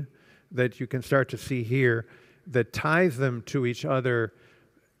between that you can start to see here that ties them to each other,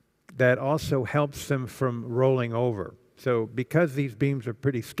 that also helps them from rolling over. So because these beams are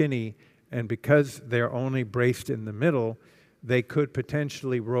pretty skinny and because they're only braced in the middle, they could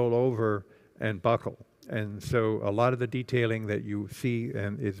potentially roll over and buckle. And so a lot of the detailing that you see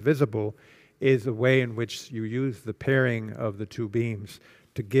and is visible is a way in which you use the pairing of the two beams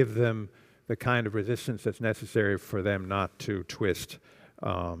to give them the kind of resistance that's necessary for them not to twist.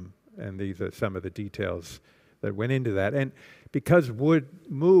 And these are some of the details that went into that. And because wood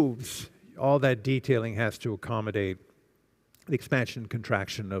moves, all that detailing has to accommodate the expansion and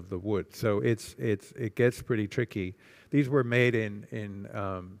contraction of the wood. So it gets pretty tricky. These were made in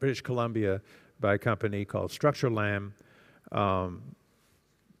British Columbia by a company called Structurelam.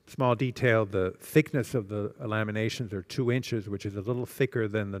 Small detail, the thickness of the laminations are 2 inches, which is a little thicker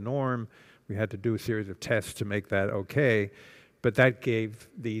than the norm. We had to do a series of tests to make that okay, but that gave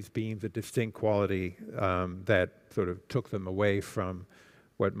these beams a distinct quality that sort of took them away from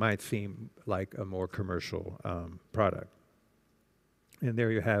what might seem like a more commercial product. And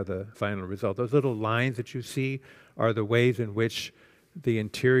there you have the final result. Those little lines that you see are the ways in which the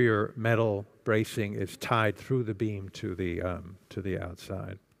interior metal bracing is tied through the beam to the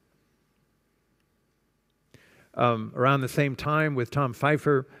outside. Around the same time with Tom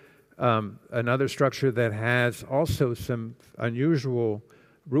Pfeiffer, another structure that has also some unusual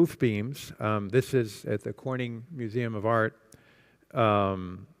roof beams. This is at the Corning Museum of Art,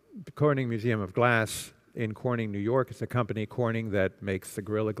 the Corning Museum of Glass in Corning, New York. It's a company, Corning, that makes the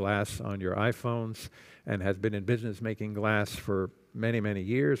Gorilla Glass on your iPhones and has been in business making glass for many, many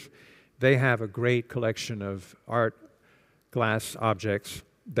years. They have a great collection of art glass objects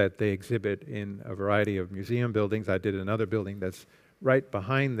that they exhibit in a variety of museum buildings. I did another building that's right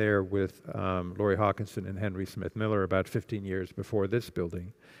behind there with Laurie Hawkinson and Henry Smith Miller about 15 years before this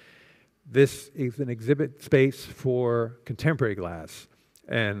building. This is an exhibit space for contemporary glass.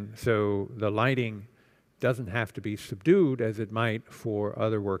 And so the lighting doesn't have to be subdued as it might for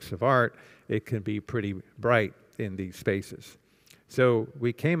other works of art. It can be pretty bright in these spaces. So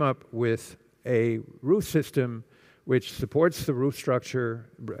we came up with a roof system which supports the roof structure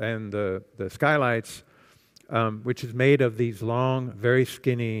and the skylights, which is made of these long, very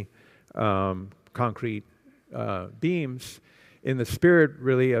skinny concrete beams in the spirit,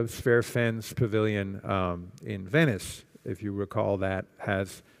 really, of Sverre Fenn's pavilion in Venice, if you recall, that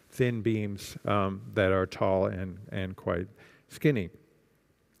has thin beams that are tall and quite skinny.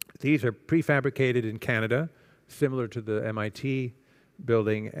 These are prefabricated in Canada, similar to the MIT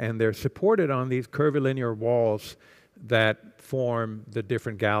building, and they're supported on these curvilinear walls that form the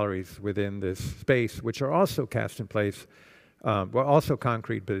different galleries within this space, which are also cast in place, well, also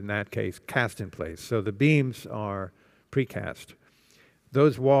concrete, but in that case, cast in place. So the beams are precast.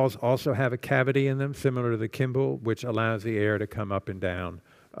 Those walls also have a cavity in them, similar to the Kimball, which allows the air to come up and down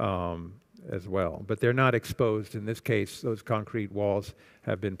as well. But they're not exposed. In this case, those concrete walls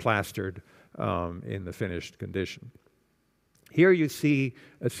have been plastered in the finished condition. Here you see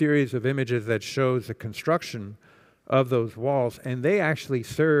a series of images that shows the construction of those walls, and they actually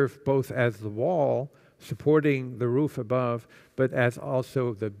serve both as the wall supporting the roof above, but as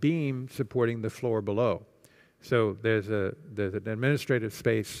also the beam supporting the floor below. So there's an administrative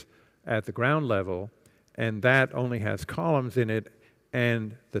space at the ground level, and that only has columns in it,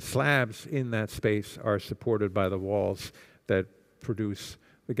 and the slabs in that space are supported by the walls that produce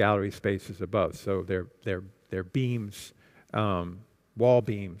the gallery spaces above. So they're beams, wall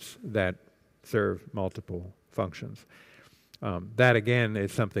beams that serve multiple functions. That again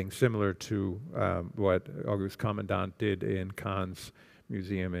is something similar to what Auguste Commandant did in Kahn's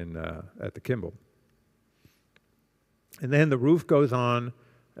museum at the Kimball. And then the roof goes on,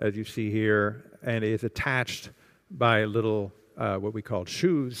 as you see here, and is attached by little, what we call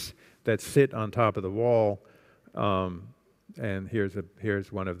shoes that sit on top of the wall. And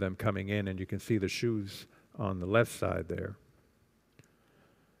here's one of them coming in, and you can see the shoes on the left side there.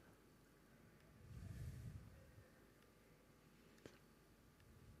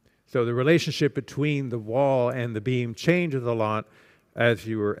 So the relationship between the wall and the beam changes a lot as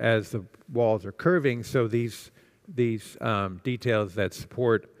the walls are curving. So these details that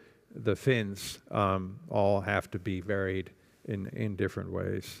support the fins all have to be varied in different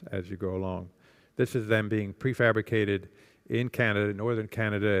ways as you go along. This is them being prefabricated in Canada, northern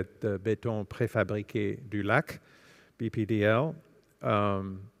Canada, at the Béton Préfabriqué du Lac, BPDL,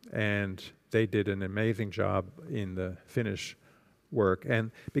 and they did an amazing job in the finish work.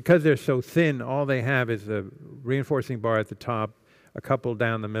 And because they're so thin, all they have is a reinforcing bar at the top, a couple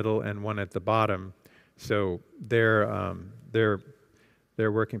down the middle, and one at the bottom. So they're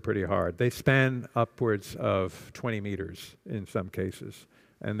working pretty hard. They span upwards of 20 meters in some cases,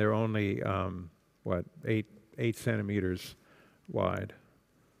 and they're only, 8 centimeters wide.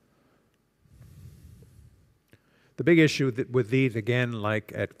 The big issue with these, again,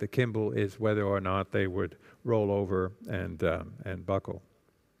 like at the Kimball, is whether or not they would roll over and buckle.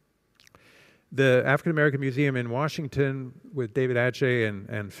 The African American Museum in Washington with David Adjei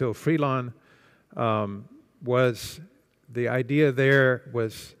and Phil Freelon was, the idea there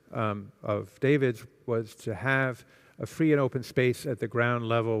was, of David's, was to have a free and open space at the ground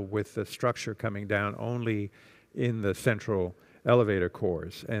level with the structure coming down only in the central elevator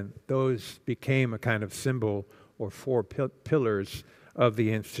cores. And those became a kind of symbol or four pillars of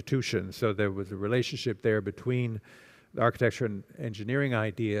the institution. So there was a relationship there between the architecture and engineering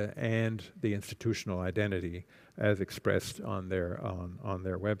idea and the institutional identity as expressed on their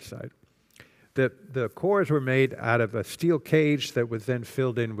website. The cores were made out of a steel cage that was then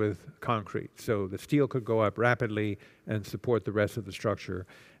filled in with concrete. So the steel could go up rapidly and support the rest of the structure,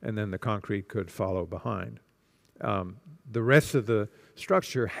 and then the concrete could follow behind. The rest of the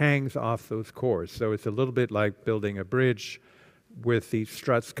structure hangs off those cores. So it's a little bit like building a bridge with these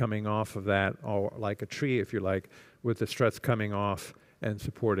struts coming off of that, or like a tree, if you like, with the struts coming off and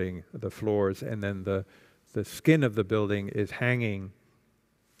supporting the floors. And then the skin of the building is hanging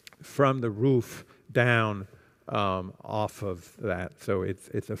from the roof down off of that. So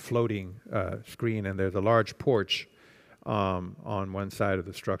it's a floating screen, and there's a large porch on one side of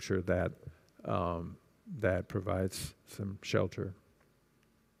the structure that provides some shelter.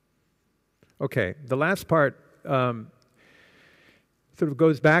 Okay, the last part sort of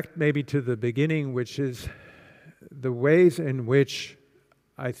goes back maybe to the beginning, which is the ways in which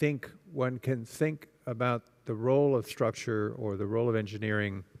I think one can think about the role of structure or the role of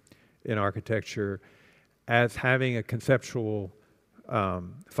engineering in architecture as having a conceptual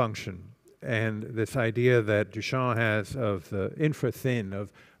function. And this idea that Duchamp has of the infra-thin,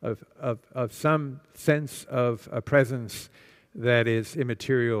 of some sense of a presence that is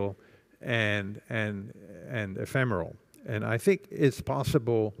immaterial and ephemeral. And I think it's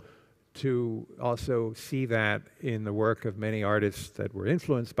possible to also see that in the work of many artists that were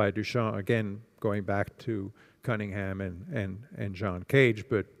influenced by Duchamp, again, going back to Cunningham and John Cage,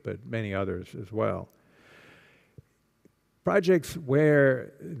 but many others as well. Projects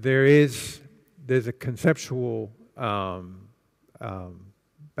where there's a conceptual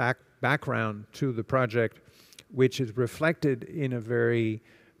background to the project, which is reflected in a very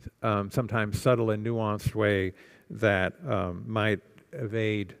sometimes subtle and nuanced way that might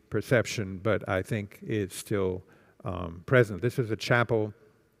evade perception, but I think is still present. This is a chapel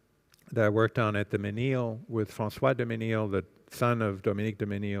that I worked on at the Menil with François de Menil, the son of Dominique de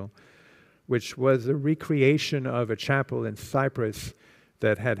Menil, which was a recreation of a chapel in Cyprus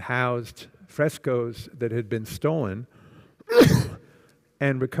that had housed frescoes that had been stolen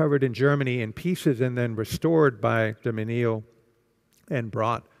and recovered in Germany in pieces and then restored by de Menil and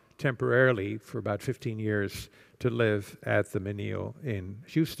brought temporarily for about 15 years to live at the Menil in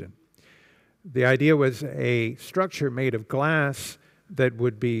Houston. The idea was a structure made of glass that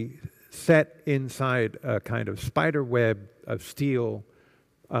would be set inside a kind of spider web of steel,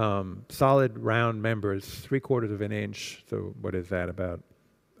 solid round members, 3/4 of an inch, so what is that, about,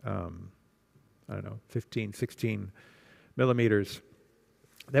 I don't know, 15, 16 millimeters,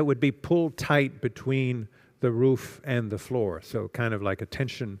 that would be pulled tight between the roof and the floor, so kind of like a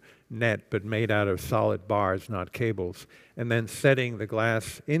tension net, but made out of solid bars, not cables, and then setting the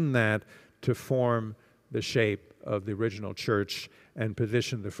glass in that to form the shape of the original church and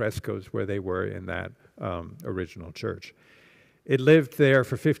position the frescoes where they were in that original church. It lived there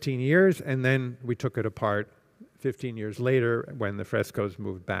for 15 years, and then we took it apart 15 years later when the frescoes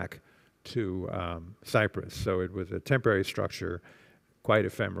moved back to Cyprus. So it was a temporary structure, quite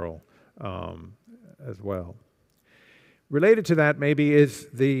ephemeral as well. Related to that maybe is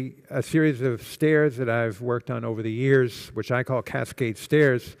a series of stairs that I've worked on over the years, which I call cascade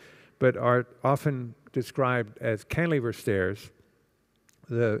stairs, but are often described as cantilever stairs.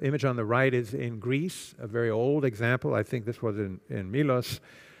 The image on the right is in Greece, a very old example. I think this was in Milos,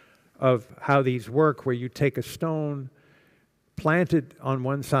 of how these work, where you take a stone, plant it on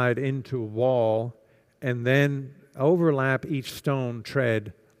one side into a wall, and then overlap each stone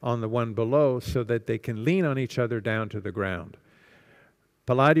tread on the one below so that they can lean on each other down to the ground.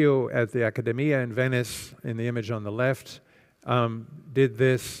 Palladio at the Accademia in Venice, in the image on the left, did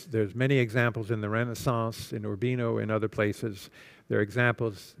this. There's many examples in the Renaissance, in Urbino, in other places. There are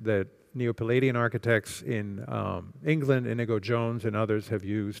examples that Neo-Palladian architects in England, Inigo Jones and others have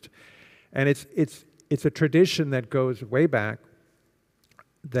used. And it's a tradition that goes way back,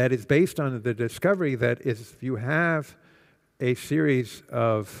 that is based on the discovery that if you have a series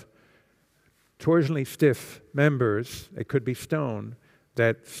of torsionally stiff members, it could be stone,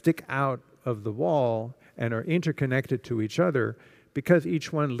 that stick out of the wall and are interconnected to each other, because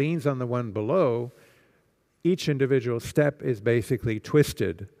each one leans on the one below, each individual step is basically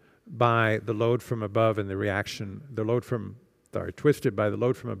twisted by the load from above and the reaction, twisted by the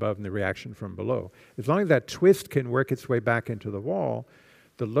load from above and the reaction from below. As long as that twist can work its way back into the wall,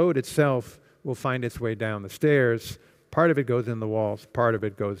 the load itself will find its way down the stairs. Part of it goes in the walls, part of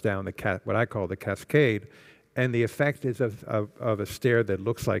it goes down what I call the cascade, and the effect is of a stair that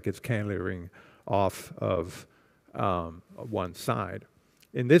looks like it's cantilevering off of one side.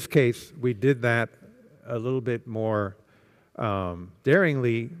 In this case, we did that a little bit more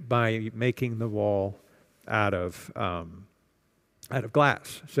daringly by making the wall out of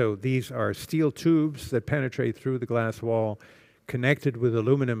glass. So these are steel tubes that penetrate through the glass wall, connected with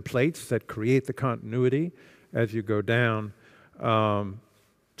aluminum plates that create the continuity as you go down.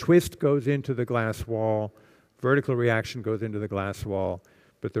 Twist goes into the glass wall, vertical reaction goes into the glass wall,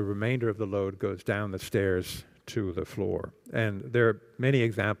 but the remainder of the load goes down the stairs to the floor. And there are many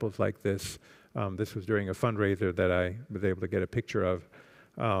examples like this. This was during a fundraiser that I was able to get a picture of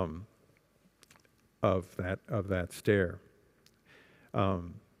that stair.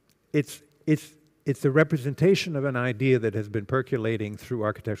 It's a representation of an idea that has been percolating through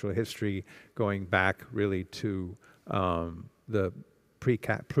architectural history, going back really to the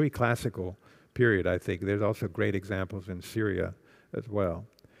pre-classical period, I think. There's also great examples in Syria as well.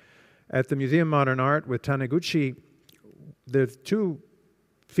 At the Museum of Modern Art with Taniguchi, there's two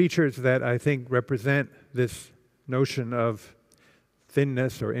features that I think represent this notion of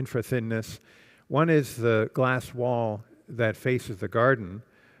thinness or infrathinness. One is the glass wall that faces the garden,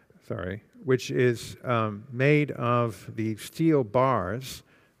 which is made of the steel bars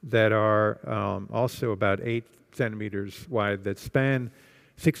that are also about 8 centimeters wide, that span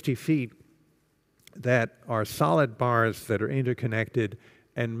 60 feet, that are solid bars that are interconnected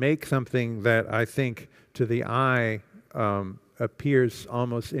and make something that I think to the eye appears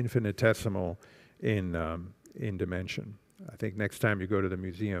almost infinitesimal in dimension. I think next time you go to the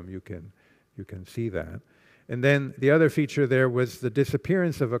museum, you can see that. And then the other feature there was the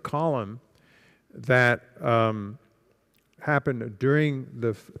disappearance of a column that happened during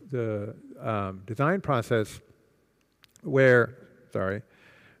the design process, where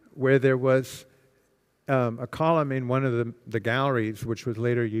there was a column in one of the galleries, which was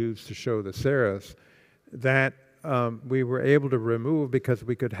later used to show the Serras, that we were able to remove because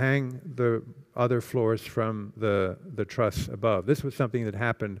we could hang the other floors from the truss above. This was something that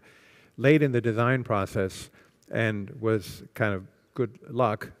happened late in the design process and was kind of good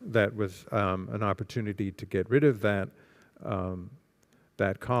luck. That was an opportunity to get rid of that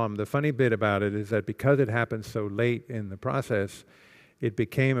column. The funny bit about it is that because it happened so late in the process, it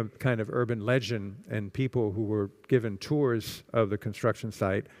became a kind of urban legend, and people who were given tours of the construction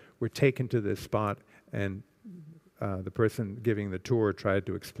site were taken to this spot, and the person giving the tour tried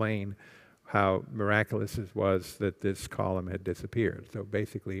to explain how miraculous it was that this column had disappeared. So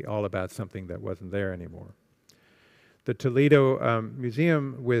basically all about something that wasn't there anymore. The Toledo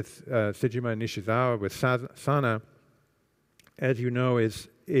Museum with Sejima Nishizawa, with Sana, as you know, is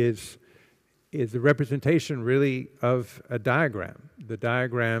the representation really of a diagram, the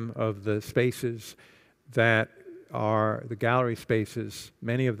diagram of the spaces that are the gallery spaces,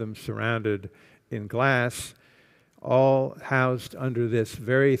 many of them surrounded in glass, all housed under this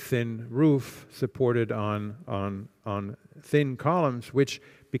very thin roof supported on thin columns, which,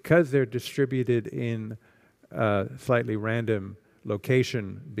 because they're distributed in a slightly random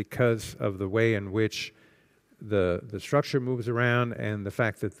location because of the way in which the structure moves around, and the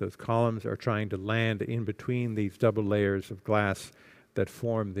fact that those columns are trying to land in between these double layers of glass that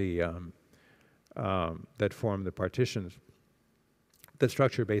form the partitions, the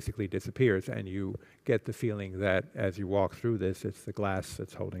structure basically disappears, and you get the feeling that as you walk through this, it's the glass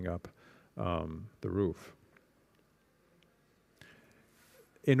that's holding up the roof.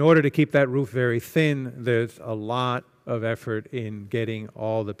 In order to keep that roof very thin, there's a lot of effort in getting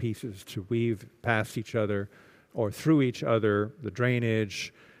all the pieces to weave past each other or through each other, the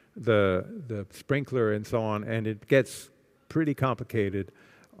drainage, the sprinkler, and so on, and it gets pretty complicated,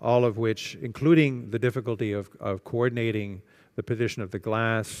 all of which, including the difficulty of coordinating the position of the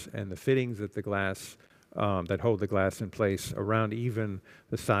glass and the fittings of the glass that hold the glass in place around even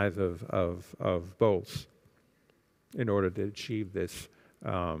the size of bolts in order to achieve this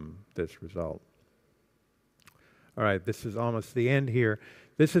result. All right, this is almost the end here.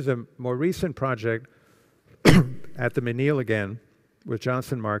 This is a more recent project at the Menil again with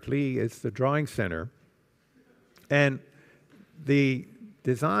Johnson Mark Lee. It's the Drawing Center. And the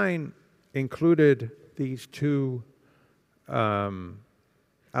design included these two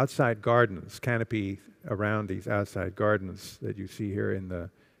outside gardens, canopy around these outside gardens that you see here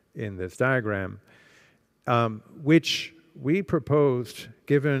in this diagram, which we proposed,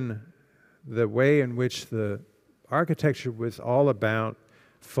 given the way in which the architecture was all about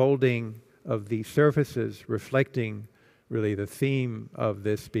folding of these surfaces, reflecting really the theme of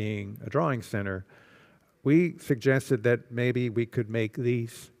this being a drawing center. We suggested that maybe we could make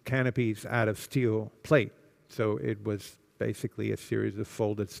these canopies out of steel plate. So it was basically a series of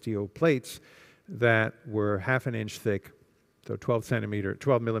folded steel plates that were half an inch thick, so 12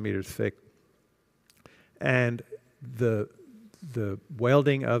 millimeters thick. And the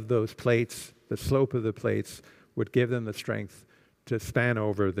welding of those plates, the slope of the plates, would give them the strength to span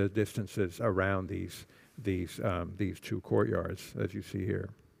over the distances around these two courtyards, as you see here.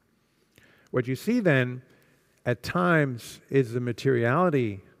 What you see then, at times, is the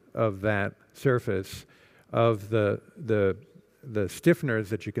materiality of that surface, of the stiffeners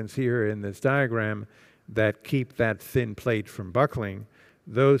that you can see here in this diagram that keep that thin plate from buckling.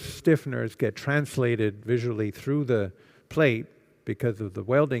 Those stiffeners get translated visually through the plate because of the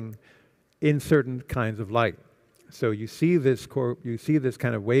welding in certain kinds of light. So you see this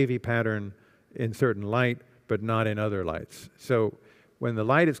kind of wavy pattern in certain light, but not in other lights. So when the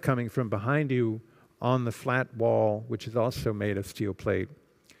light is coming from behind you on the flat wall, which is also made of steel plate,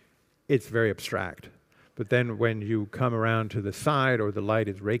 it's very abstract. But then when you come around to the side, or the light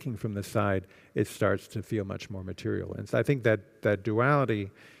is raking from the side, it starts to feel much more material. And so I think that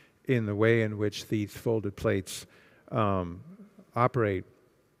duality in the way in which these folded plates operate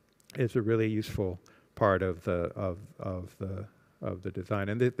is a really useful part of the design.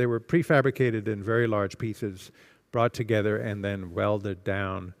 And they were prefabricated in very large pieces, brought together, and then welded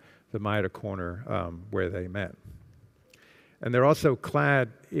down the miter corner where they met. And they're also clad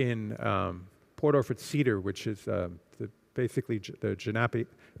in Port Orford cedar, which is basically the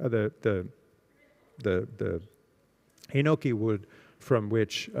hinoki wood from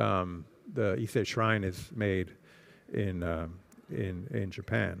which the Ise Shrine is made in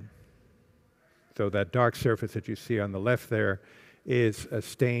Japan. So that dark surface that you see on the left there is a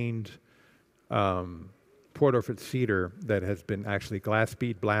stained Port Orford cedar that has been actually glass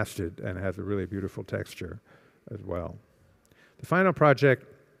bead blasted and has a really beautiful texture as well. The final project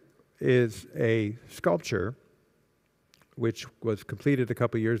is a sculpture which was completed a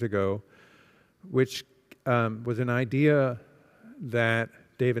couple years ago, which was an idea that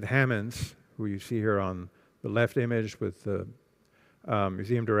David Hammons, who you see here on the left image with the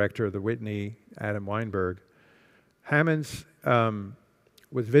museum director of the Whitney, Adam Weinberg. Hammons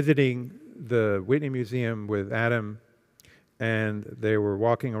was visiting the Whitney Museum with Adam, and they were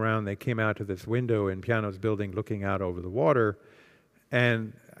walking around. They came out to this window in Piano's building looking out over the water,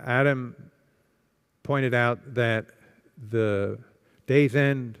 and Adam pointed out that the Days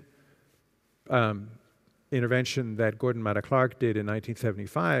End intervention that Gordon Matta Clark did in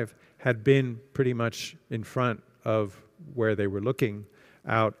 1975 had been pretty much in front of where they were looking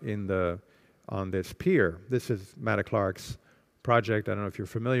out on this pier. This is Matta Clark's project. I don't know if you're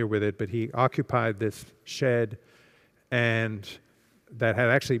familiar with it, but he occupied this shed, and that had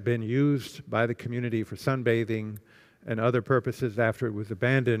actually been used by the community for sunbathing and other purposes. After it was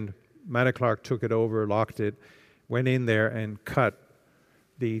abandoned, Matta Clark took it over, locked it, went in there and cut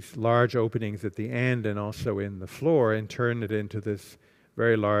these large openings at the end and also in the floor, and turned it into this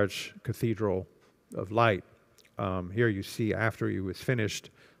very large cathedral of light. Here you see, after he was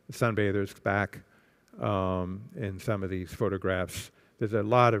finished, the sunbathers back in some of these photographs. There's a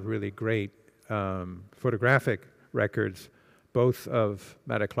lot of really great photographic records, both of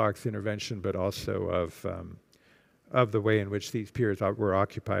Matta Clark's intervention, but also of the way in which these piers were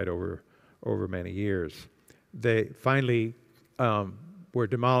occupied over many years. They finally were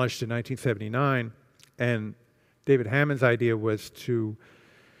demolished in 1979, and David Hammons' idea was to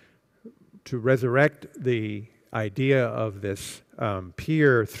resurrect the idea of this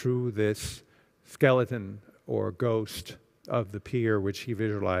pier through this skeleton or ghost of the pier, which he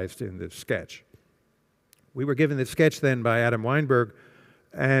visualized in this sketch. We were given this sketch then by Adam Weinberg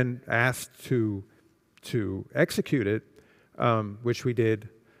and asked to execute it, which we did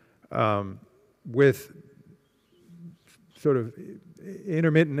with sort of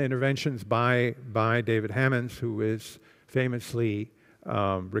intermittent interventions by David Hammons, who is famously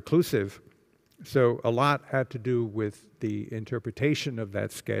reclusive. So a lot had to do with the interpretation of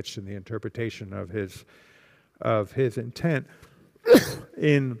that sketch and the interpretation of his intent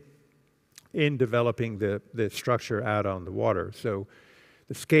in developing the structure out on the water. So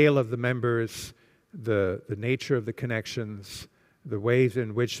the scale of the members, the nature of the connections, the ways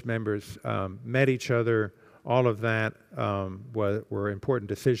in which members met each other, all of that were important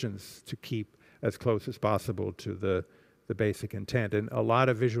decisions to keep as close as possible to the basic intent. And a lot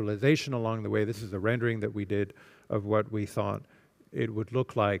of visualization along the way. This is a rendering that we did of what we thought it would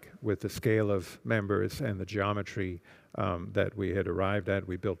look like with the scale of members and the geometry that we had arrived at.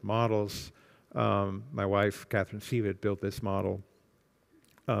 We built models. My wife, Catherine Sievert, built this model,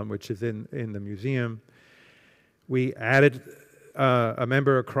 which is in the museum. We added a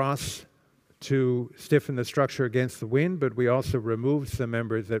member across to stiffen the structure against the wind, but we also removed some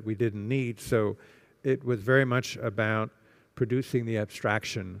members that we didn't need. So it was very much about producing the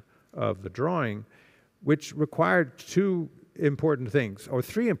abstraction of the drawing, which required two important things, or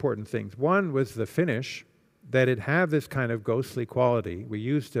three important things. One was the finish, that it had this kind of ghostly quality. We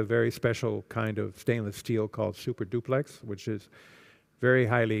used a very special kind of stainless steel called super duplex, which is very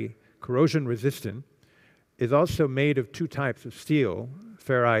highly corrosion resistant. It's also made of two types of steel,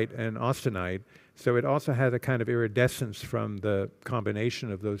 ferrite and austenite, so it also has a kind of iridescence from the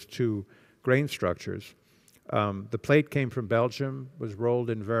combination of those two grain structures. The plate came from Belgium, was rolled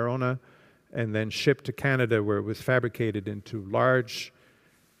in Verona, and then shipped to Canada, where it was fabricated into large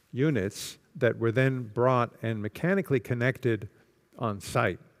units that were then brought and mechanically connected on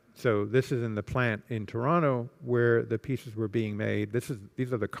site. So this is in the plant in Toronto where the pieces were being made.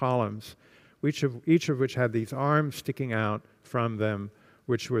 These are the columns, each of which had these arms sticking out from them,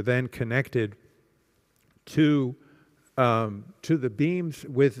 which were then connected to the beams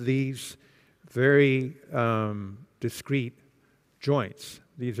with these very discrete joints.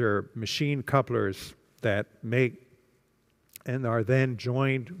 These are machine couplers that make and are then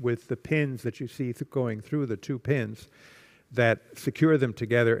joined with the pins that you see going through the two pins that secure them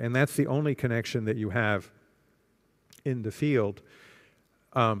together, and that's the only connection that you have in the field,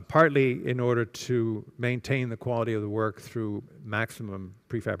 partly in order to maintain the quality of the work through maximum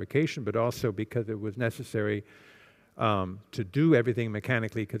prefabrication, but also because it was necessary to do everything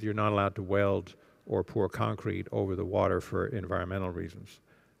mechanically, because you're not allowed to weld or pour concrete over the water for environmental reasons.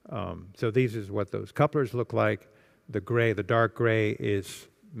 So these is what those couplers look like. The gray, the dark gray, is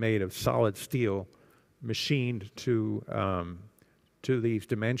made of solid steel, machined to these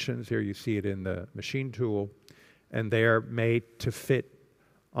dimensions. Here you see it in the machine tool, and they are made to fit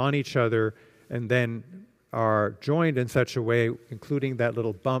on each other and then are joined in such a way, including that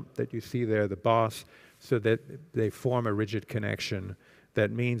little bump that you see there, the boss, so that they form a rigid connection.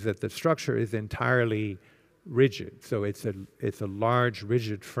 That means that the structure is entirely rigid. So it's a large,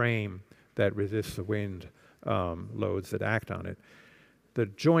 rigid frame that resists the wind loads that act on it. The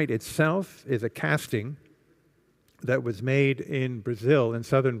joint itself is a casting that was made in Brazil, in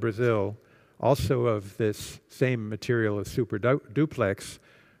southern Brazil, also of this same material as super duplex,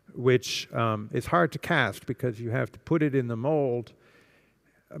 which is hard to cast because you have to put it in the mold,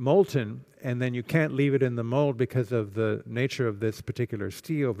 molten, and then you can't leave it in the mold because of the nature of this particular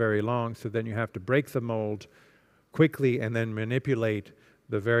steel very long, so then you have to break the mold quickly and then manipulate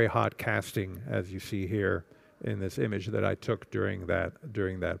the very hot casting, as you see here in this image that I took during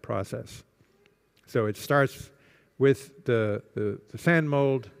that process. So it starts with the sand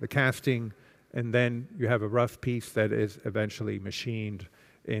mold, the casting, and then you have a rough piece that is eventually machined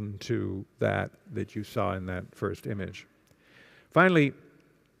into that you saw in that first image. Finally,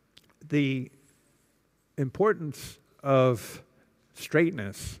 the importance of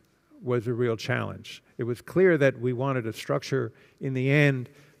straightness was a real challenge. It was clear that we wanted a structure in the end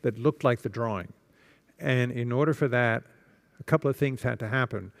that looked like the drawing. And in order for that, a couple of things had to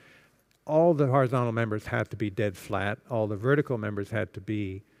happen. All the horizontal members had to be dead flat. All the vertical members had to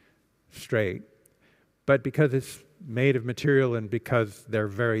be straight. But because it's made of material and because they're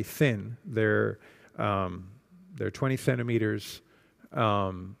very thin, they're 20 centimeters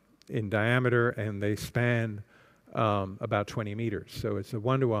in diameter, and they span about 20 meters. So it's a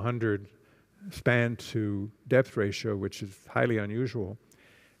 1 to 100 span to depth ratio, which is highly unusual.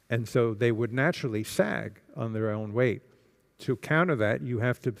 And so they would naturally sag on their own weight. To counter that, you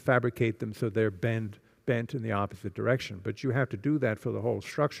have to fabricate them so they're bent in the opposite direction. But you have to do that for the whole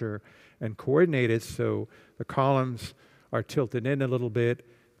structure and coordinate it so the columns are tilted in a little bit.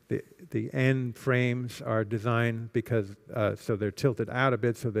 The end frames are designed because so they're tilted out a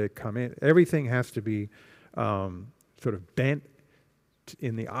bit so they come in. Everything has to be sort of bent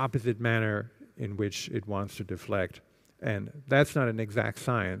in the opposite manner in which it wants to deflect. And that's not an exact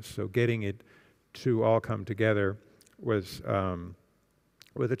science, so getting it to all come together was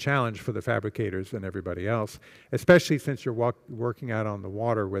a challenge for the fabricators and everybody else, especially since you're working out on the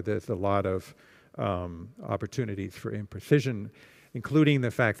water where there's a lot of opportunities for imprecision, including the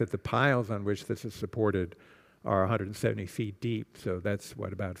fact that the piles on which this is supported are 170 feet deep, so that's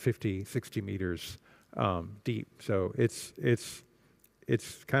what, about 50, 60 meters deep. So it's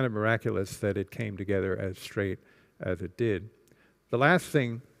kind of miraculous that it came together as straight as it did. The last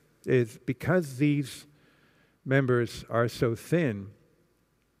thing is, because these members are so thin,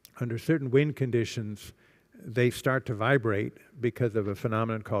 under certain wind conditions, they start to vibrate because of a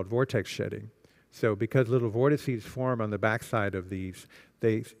phenomenon called vortex shedding. So because little vortices form on the backside of these,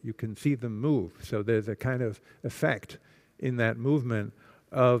 you can see them move. So there's a kind of effect in that movement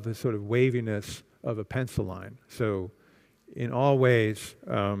of the sort of waviness of a pencil line. So in all ways,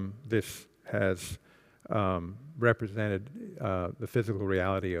 this has represented the physical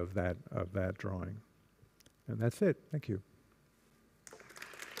reality of that drawing. And that's it. Thank you.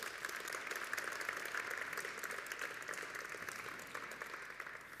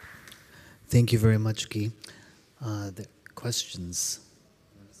 Thank you very much, Guy. The questions?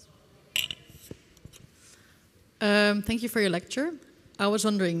 Thank you for your lecture. I was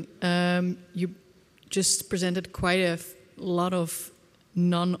wondering, you just presented quite a lot of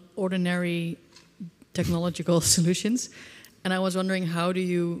non-ordinary technological solutions, and I was wondering, how do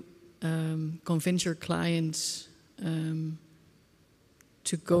you convince your clients to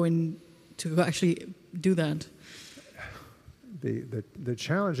actually do that? The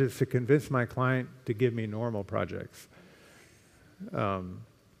challenge is to convince my client to give me normal projects. When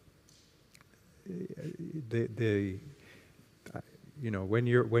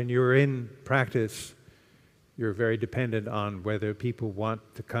you're in practice, you're very dependent on whether people want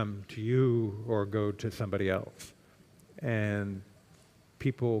to come to you or go to somebody else. And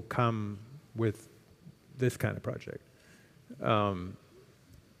people come with this kind of project,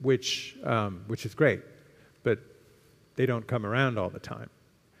 which is great, but they don't come around all the time.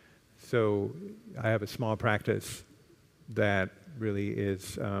 So I have a small practice that really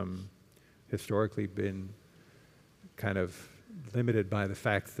is historically been kind of limited by the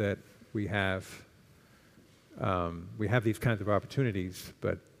fact that we have these kinds of opportunities,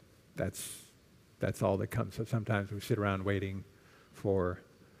 but that's all that comes. So sometimes we sit around waiting for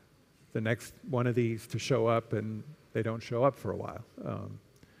the next one of these to show up, and they don't show up for a while.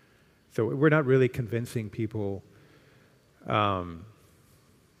 So we're not really convincing people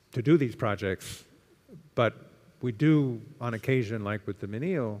to do these projects, but we do on occasion, like with the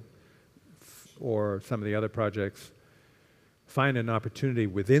Menil or some of the other projects, find an opportunity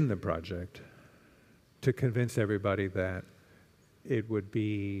within the project to convince everybody that it would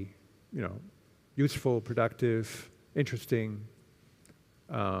be, useful, productive, interesting,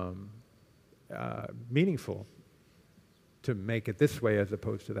 meaningful to make it this way as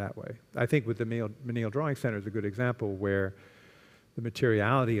opposed to that way. I think with the Menil Drawing Center is a good example where the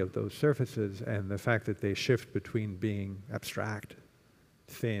materiality of those surfaces and the fact that they shift between being abstract,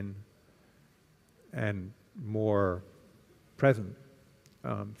 thin, and more present.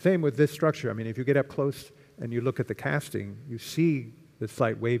 Same with this structure. I mean, if you get up close and you look at the casting, you see the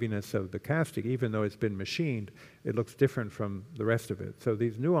slight waviness of the casting. Even though it's been machined, it looks different from the rest of it. So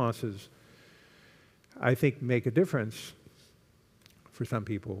these nuances, I think, make a difference for some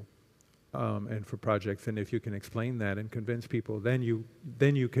people and for projects. And if you can explain that and convince people, then you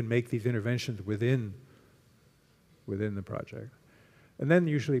can make these interventions within the project. And then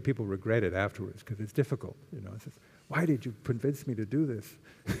usually people regret it afterwards because it's difficult. It's just, why did you convince me to do this?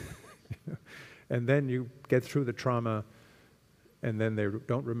 And then you get through the trauma, and then they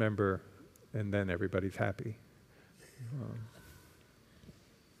don't remember, and then everybody's happy.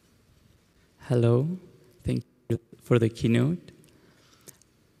 Hello, thank you for the keynote.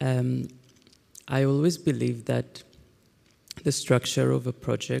 I always believe that the structure of a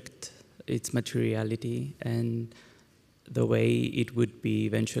project its materiality and the way it would be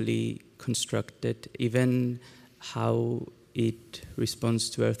eventually constructed, even how it responds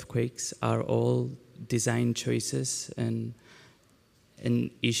to earthquakes, are all design choices and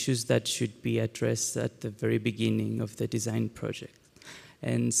issues that should be addressed at the very beginning of the design project.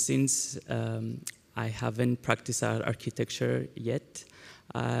 And since I haven't practiced architecture yet,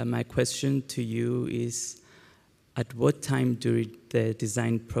 my question to you is, at what time during the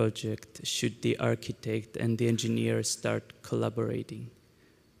design project should the architect and the engineer start collaborating?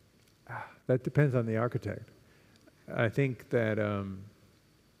 That depends on the architect. I think that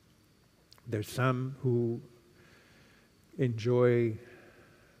there's some who enjoy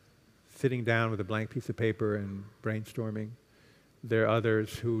sitting down with a blank piece of paper and brainstorming. There are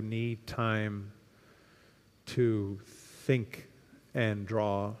others who need time to think and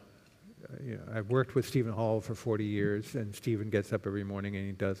draw. I've worked with Stephen Hall for 40 years, and Stephen gets up every morning and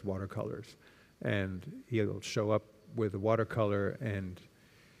he does watercolors. And he'll show up with a watercolor, and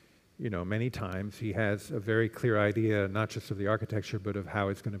many times he has a very clear idea, not just of the architecture, but of how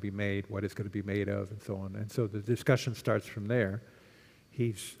it's going to be made, what it's going to be made of, and so on. And so the discussion starts from there.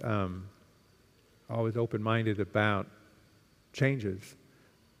 He's always open-minded about changes,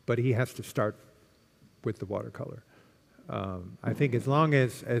 but he has to start with the watercolor. I think as long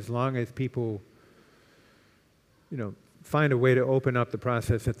as people, find a way to open up the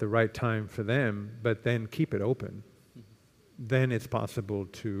process at the right time for them, but then keep it open, then it's possible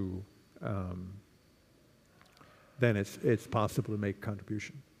to it's possible to make a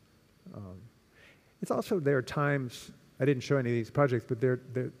contribution. It's also, there are times, I didn't show any of these projects, but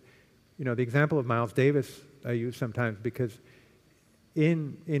the example of Miles Davis I use sometimes, because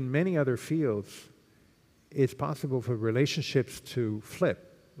in many other fields, it's possible for relationships to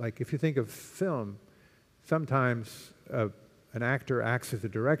flip. Like if you think of film, sometimes an actor acts as a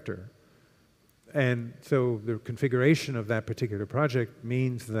director. And so the configuration of that particular project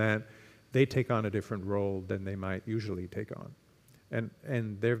means that they take on a different role than they might usually take on.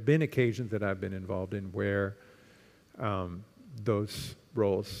 And there have been occasions that I've been involved in where those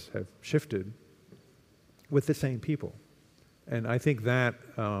roles have shifted with the same people. And I think that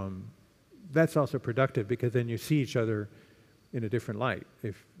that's also productive, because then you see each other in a different light.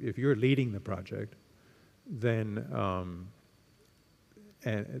 If you're leading the project, then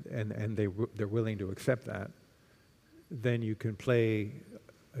and they're willing to accept that, then you can play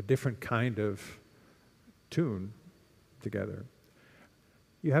a different kind of tune together.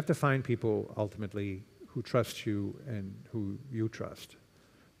 You have to find people ultimately who trust you and who you trust,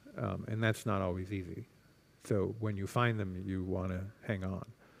 and that's not always easy. So when you find them, you want to hang on.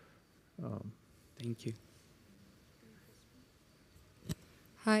 Thank you.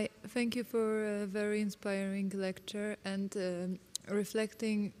 Hi, thank you for a very inspiring lecture, and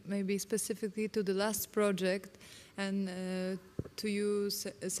reflecting maybe specifically to the last project, and to you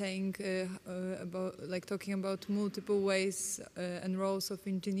saying about, like, talking about multiple ways and roles of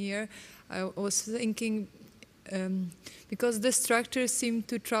engineer. I was thinking, because the structure seemed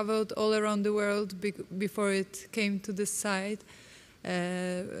to travel all around the world before it came to the site,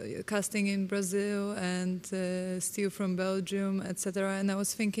 casting in Brazil and steel from Belgium, etc. And I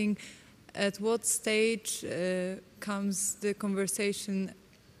was thinking, at what stage comes the conversation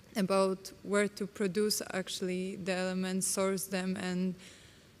about where to produce actually the elements, source them, and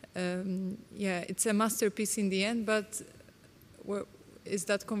yeah, it's a masterpiece in the end, but is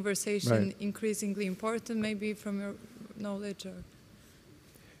that conversation increasingly important, maybe from your knowledge? Or?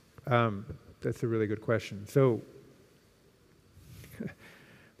 That's a really good question. So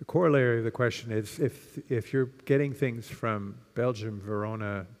the corollary of the question is, if you're getting things from Belgium,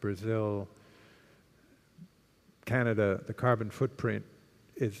 Verona, Brazil, Canada, the carbon footprint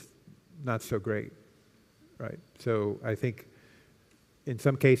is not so great, right? So I think in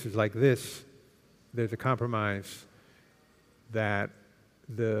some cases like this, there's a compromise that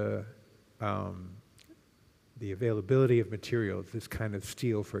the availability of materials, this kind of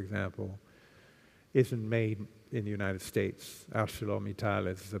steel, for example, isn't made in the United States. ArcelorMittal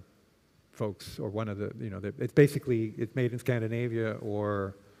is the folks, or one of the, it's basically, it's made in Scandinavia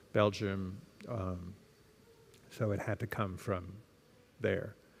or Belgium, so it had to come from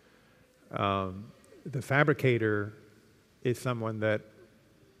there. The fabricator is someone that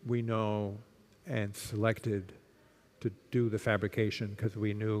we know and selected to do the fabrication because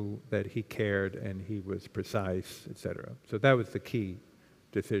we knew that he cared and he was precise, etc. So that was the key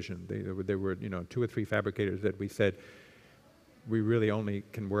decision. There were 2 or 3 fabricators that we said, we really only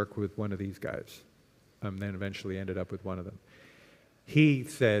can work with one of these guys. Then eventually ended up with one of them. He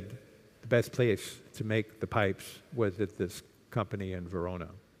said the best place to make the pipes was at this company in Verona.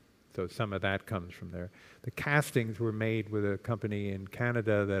 So some of that comes from there. The castings were made with a company in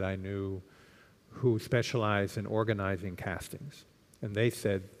Canada that I knew who specialized in organizing castings. And they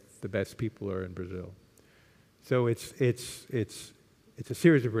said the best people are in Brazil. So it's a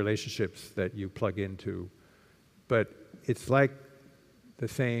series of relationships that you plug into, but it's like the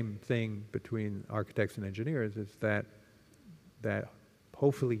same thing between architects and engineers, is that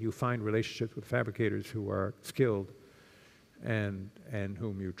hopefully you find relationships with fabricators who are skilled and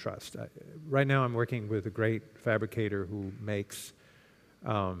whom you trust. Right now I'm working with a great fabricator who makes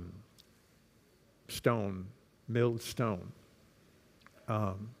stone, milled stone.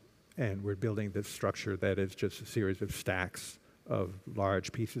 And we're building this structure that is just a series of stacks of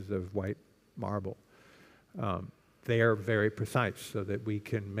large pieces of white marble. They are very precise so that we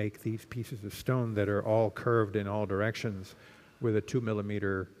can make these pieces of stone that are all curved in all directions with a 2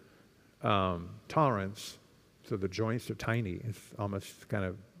 millimeter tolerance. So the joints are tiny. It's almost kind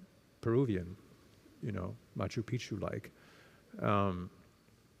of Peruvian, you know, Machu Picchu-like.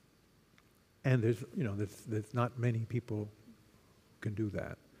 And there's not many people can do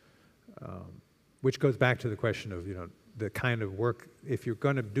that. Which goes back to the question of, the kind of work, if you're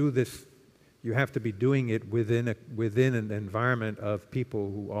going to do this, you have to be doing it within an environment of people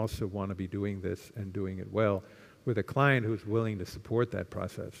who also want to be doing this and doing it well, with a client who's willing to support that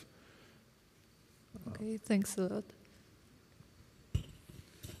process. Okay, thanks a lot.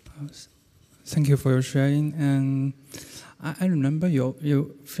 Thank you for your sharing. And I remember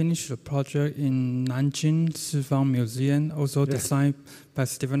you finished a project in Nanjing Shifang Museum, also designed by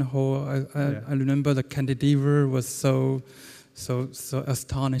Stephen Ho. I remember the cantilever was so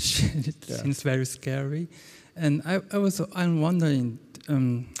astonishing. It seems very scary. And I'm wondering,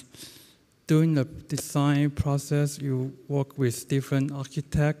 during the design process, you work with different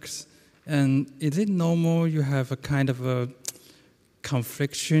architects, and is it normal you have a kind of a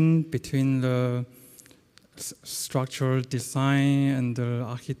confliction between the structural design and the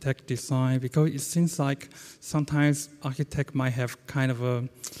architect design? Because it seems like sometimes architect might have kind of a,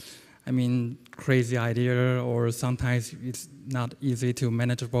 crazy idea, or sometimes it's not easy to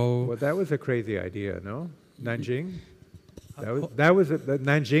manageable. Well, that was a crazy idea, no? Nanjing?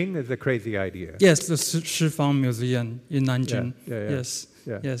 Nanjing is a crazy idea. Yes, the Shifang Museum in Nanjing.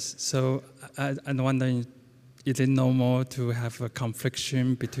 Yeah. Yes. So I'm wondering, is it normal to have a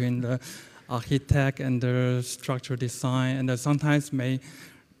confliction between the architect and the structural design, and sometimes may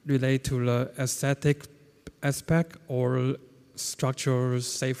relate to the aesthetic aspect or structural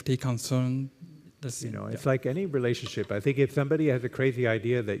safety concern? It's like any relationship. I think if somebody has a crazy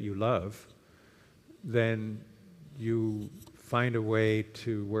idea that you love, then you find a way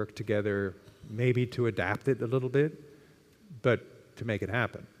to work together, maybe to adapt it a little bit, but to make it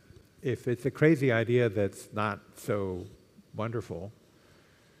happen. If it's a crazy idea that's not so wonderful,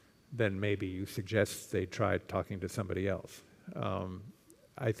 then maybe you suggest they try talking to somebody else.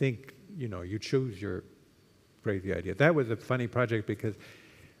 I think, you choose your crazy idea. That was a funny project because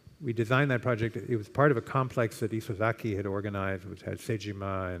we designed that project. It was part of a complex that Isozaki had organized, which had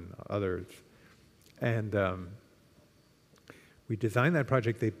Sejima and others. And we designed that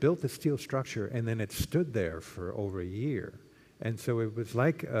project. They built the steel structure, and then it stood there for over a year. And so it was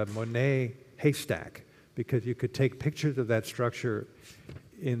like a Monet haystack, because you could take pictures of that structure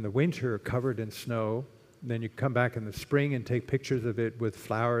in the winter covered in snow, and then you come back in the spring and take pictures of it with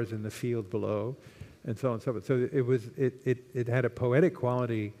flowers in the field below, and so on and so forth. So it had a poetic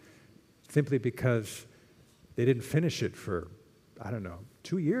quality simply because they didn't finish it for,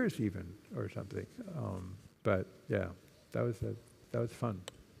 2 years even or something. But yeah, that was fun.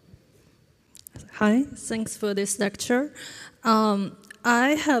 Hi, thanks for this lecture.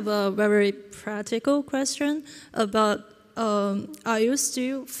 I have a very practical question about, are you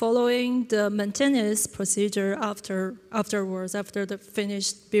still following the maintenance procedure afterwards, after the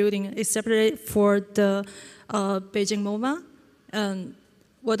finished building, especially for the Beijing MoMA? And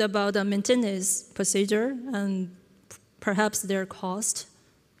what about the maintenance procedure and perhaps their cost?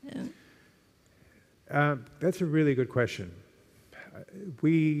 That's a really good question.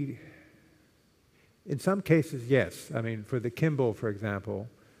 In some cases, yes. For the Kimball, for example,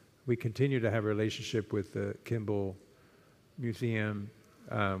 we continue to have a relationship with the Kimball Museum.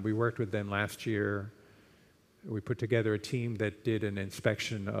 We worked with them last year. We put together a team that did an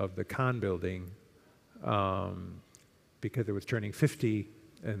inspection of the Kahn building because it was turning 50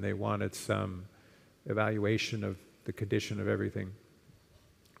 and they wanted some evaluation of the condition of everything.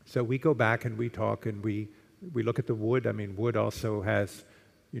 So we go back and we talk and we look at the wood. Wood also has,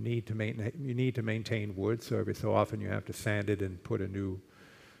 you need to maintain wood, so every so often you have to sand it and put a new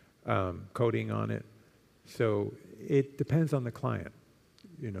coating on it. So it depends on the client.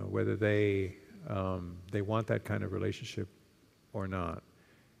 you know, whether they want that kind of relationship or not.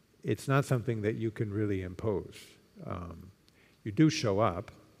 It's not something that you can really impose. You do show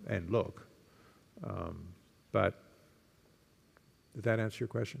up and look, but did that answer your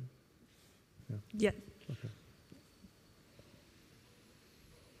question? Yeah. Okay.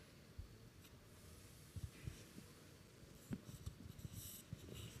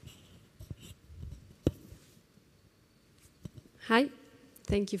 Hi,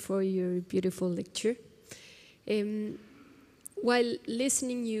 thank you for your beautiful lecture. While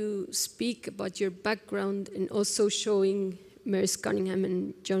listening you speak about your background and also showing Merce Cunningham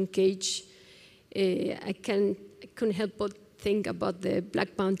and John Cage, I couldn't help but think about the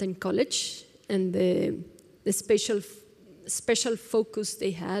Black Mountain College and the special focus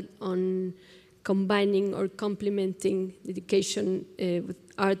they had on combining or complementing education with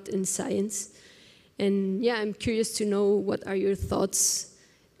art and science. And yeah, I'm curious to know what are your thoughts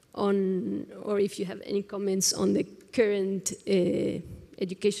on, or if you have any comments on the current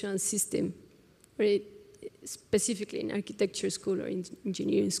educational system, or specifically in architecture school or in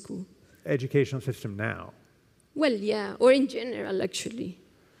engineering school. Educational system now? Well, yeah, or in general, actually.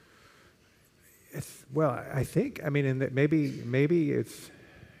 Well, I think, I mean, maybe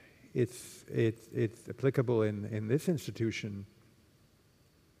it's applicable in this institution.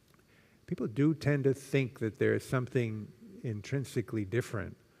 People do tend to think that there is something intrinsically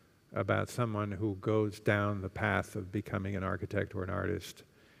different about someone who goes down the path of becoming an architect or an artist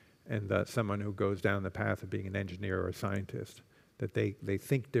and someone who goes down the path of being an engineer or a scientist, that they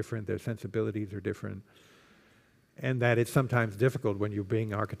think different, their sensibilities are different, and that it's sometimes difficult when you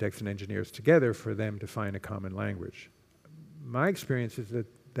bring architects and engineers together for them to find a common language. My experience is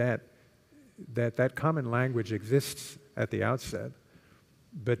that common language exists at the outset,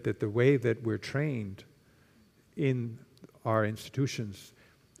 but that the way that we're trained in our institutions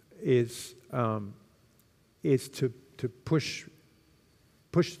is to push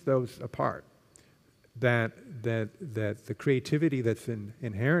those apart. That the creativity that's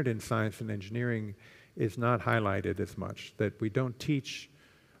inherent in science and engineering is not highlighted as much. That we don't teach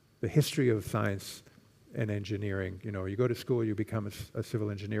the history of science and engineering. You know, you go to school, you become a civil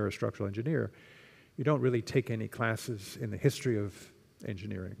engineer or a structural engineer. You don't really take any classes in the history of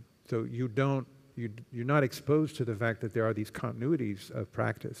engineering. So you're not exposed to the fact that there are these continuities of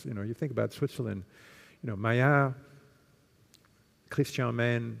practice. You know, you think about Switzerland, you know, Maillard, Christian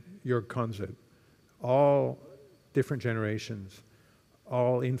Mann, Jörg Konzett, all different generations,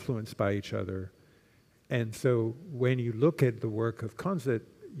 all influenced by each other. And so when you look at the work of Konzett,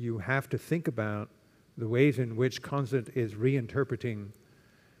 you have to think about the ways in which Konzett is reinterpreting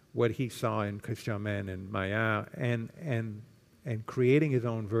what he saw in Christian Mann and Maillard and creating his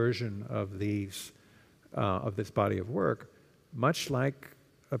own version of this body of work, much like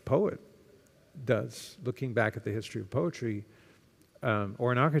a poet does, looking back at the history of poetry,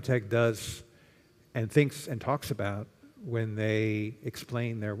 or an architect does and thinks and talks about when they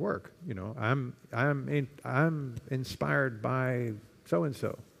explain their work. You know, I'm inspired by so and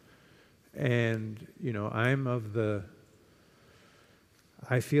so, and you know, I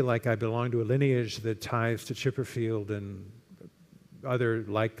feel like I belong to a lineage that ties to Chipperfield and other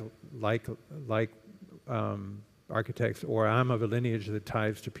like architects, or I'm of a lineage that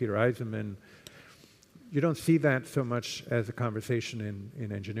ties to Peter Eisenman. You don't see that so much as a conversation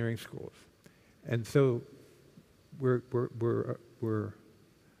in engineering schools, and so we're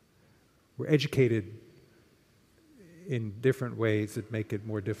educated in different ways that make it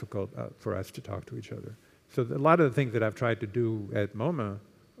more difficult for us to talk to each other. So a lot of the things that I've tried to do at MoMA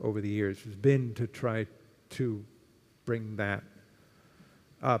over the years has been to try to bring that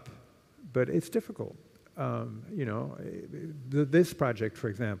up, but it's difficult. You know, this project, for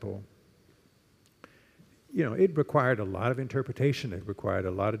example, you know, it required a lot of interpretation. It required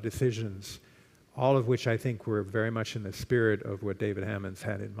a lot of decisions, all of which I think were very much in the spirit of what David Hammons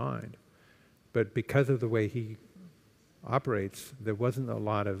had in mind. But because of the way he operates, there wasn't a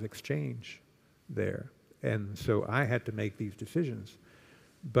lot of exchange there. And so I had to make these decisions.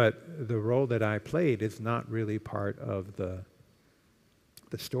 But the role that I played is not really part of the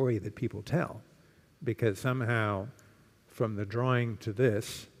story that people tell, because somehow from the drawing to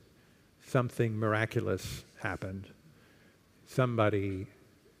this, something miraculous happened. Somebody,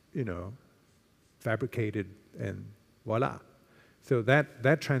 you know, fabricated, and voila. So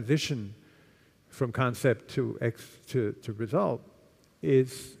that transition from concept to result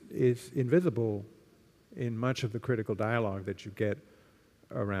is invisible in much of the critical dialogue that you get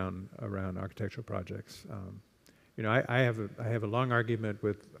around architectural projects. You know, I have a long argument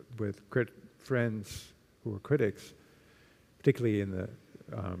with friends who are critics, particularly in the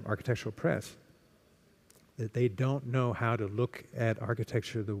architectural press, that they don't know how to look at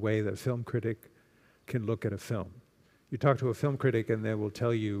architecture the way that a film critic can look at a film. You talk to a film critic and they will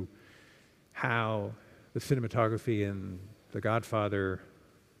tell you how the cinematography in The Godfather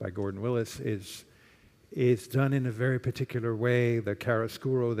by Gordon Willis is done in a very particular way, the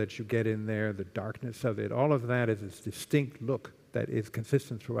chiaroscuro that you get in there, the darkness of it, all of that is this distinct look that is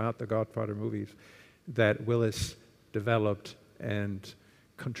consistent throughout the Godfather movies that Willis developed and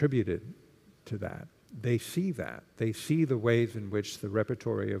contributed to that. They see that. They see the ways in which the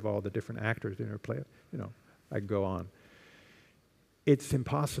repertory of all the different actors interplay. You know, I can go on. It's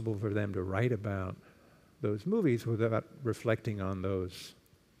impossible for them to write about those movies without reflecting on those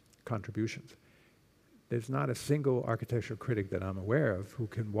contributions. There's not a single architectural critic that I'm aware of who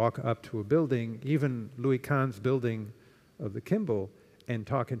can walk up to a building, even Louis Kahn's building of the Kimball, and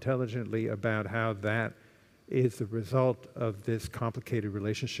talk intelligently about how that is the result of this complicated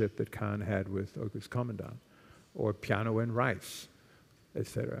relationship that Kahn had with Auguste Commandant, or Piano and Rice,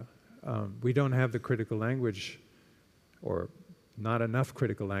 etc. We don't have the critical language, or not enough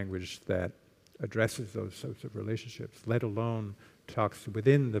critical language that addresses those sorts of relationships, let alone talks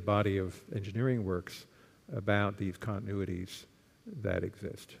within the body of engineering works about these continuities that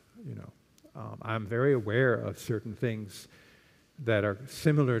exist. You know, I'm very aware of certain things that are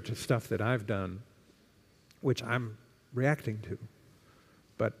similar to stuff that I've done, which I'm reacting to,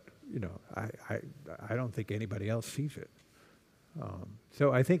 but you know, I don't think anybody else sees it.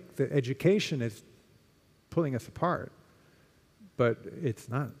 So I think the education is pulling us apart, but it's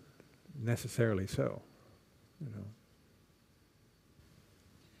not necessarily so, you know.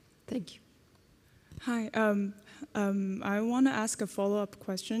 Thank you. Hi, I want to ask a follow-up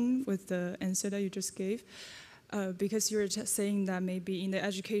question with the answer that you just gave, because you were just saying that maybe in the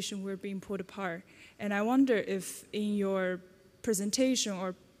education we're being pulled apart. And I wonder if in your presentation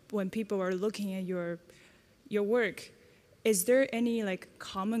or when people are looking at your work, is there any like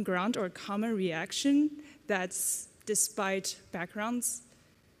common ground or common reaction that's despite backgrounds?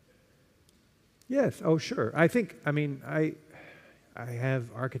 Yes, oh sure. I have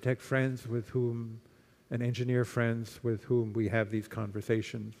architect friends with whom, and engineer friends with whom we have these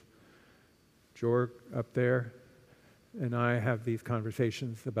conversations. Jorg up there and I have these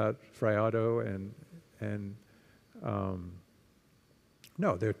conversations about Frei Otto and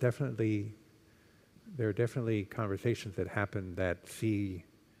no, there are definitely conversations that happen that see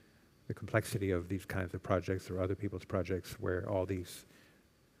the complexity of these kinds of projects or other people's projects where all these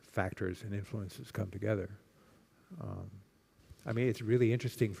factors and influences come together. I mean, it's really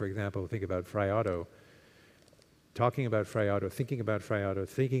interesting, for example, think about Frei Otto, talking about Frei Otto, thinking about Frei Otto,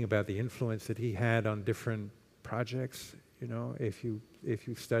 thinking about the influence that he had on different projects. You know, if you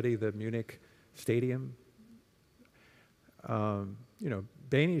study the Munich Stadium, you know,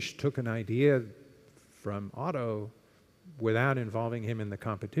 Danish took an idea from Otto without involving him in the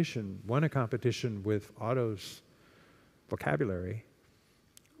competition, won a competition with Otto's vocabulary,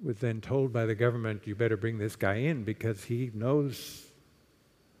 was then told by the government, you better bring this guy in because he knows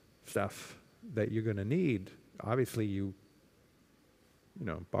stuff that you're going to need. Obviously, you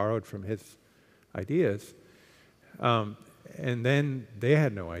know, borrowed from his ideas. And then they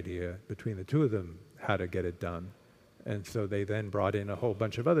had no idea, between the two of them, how to get it done. And so they then brought in a whole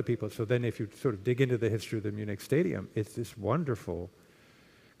bunch of other people. So then if you sort of dig into the history of the Munich Stadium, it's this wonderful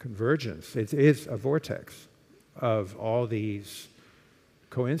convergence. It is a vortex of all these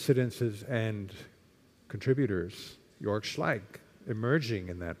coincidences and contributors. Jörg Schleich emerging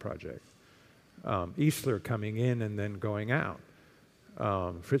in that project. Eastler coming in and then going out.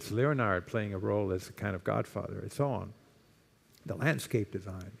 Fritz Leonhard playing a role as a kind of godfather, and so on. The landscape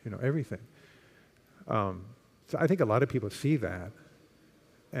design, you know, everything. So I think a lot of people see that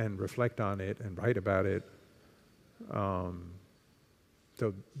and reflect on it and write about it. So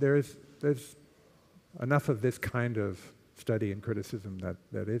there's enough of this kind of study and criticism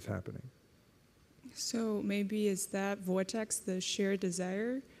that is happening. So maybe is that vortex the shared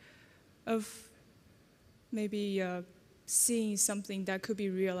desire of maybe seeing something that could be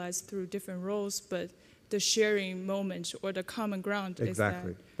realized through different roles, but the sharing moment or the common ground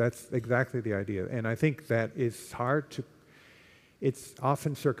exactly. is that? That's exactly the idea. And I think that is hard to, it's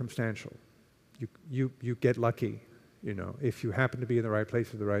often circumstantial. You get lucky, you know, if you happen to be in the right place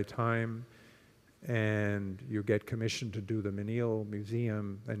at the right time and you get commissioned to do the Menil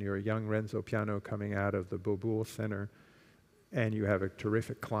Museum and you're a young Renzo Piano coming out of the Moody Center and you have a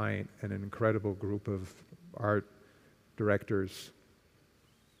terrific client and an incredible group of art directors,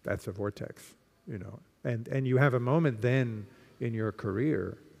 that's a vortex, you know. And you have a moment then in your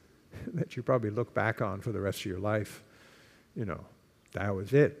career that you probably look back on for the rest of your life, you know. that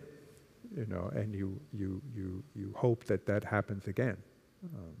was it, and you hope that that happens again.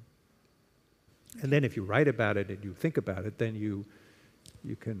 And then if you write about it and you think about it, then you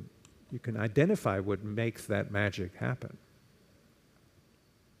can identify what makes that magic happen.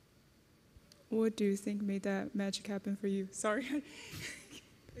 What do you think made that magic happen for you? Sorry,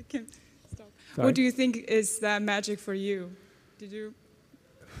 I can't stop. Sorry? What do you think is that magic for you? Did you?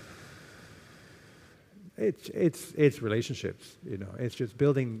 It's relationships, It's just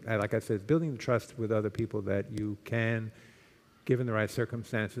building, like I said, building the trust with other people that you can, given the right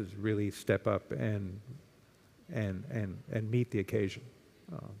circumstances, really step up and meet the occasion.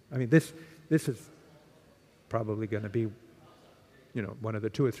 I mean, this is probably going to be, one of the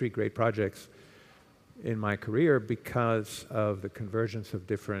 2 or 3 great projects in my career because of the convergence of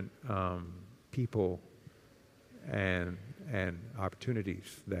different people and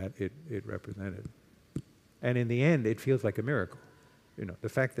opportunities that it represented. And in the end, it feels like a miracle. The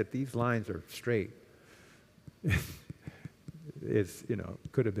fact that these lines are straight is,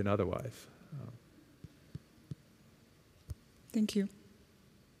 could have been otherwise. Thank you.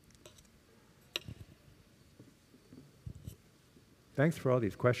 Thanks for all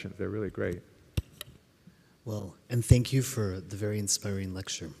these questions. They're really great. Well, and thank you for the very inspiring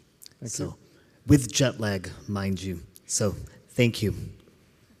lecture. Thank you. With jet lag, mind you. So, thank you.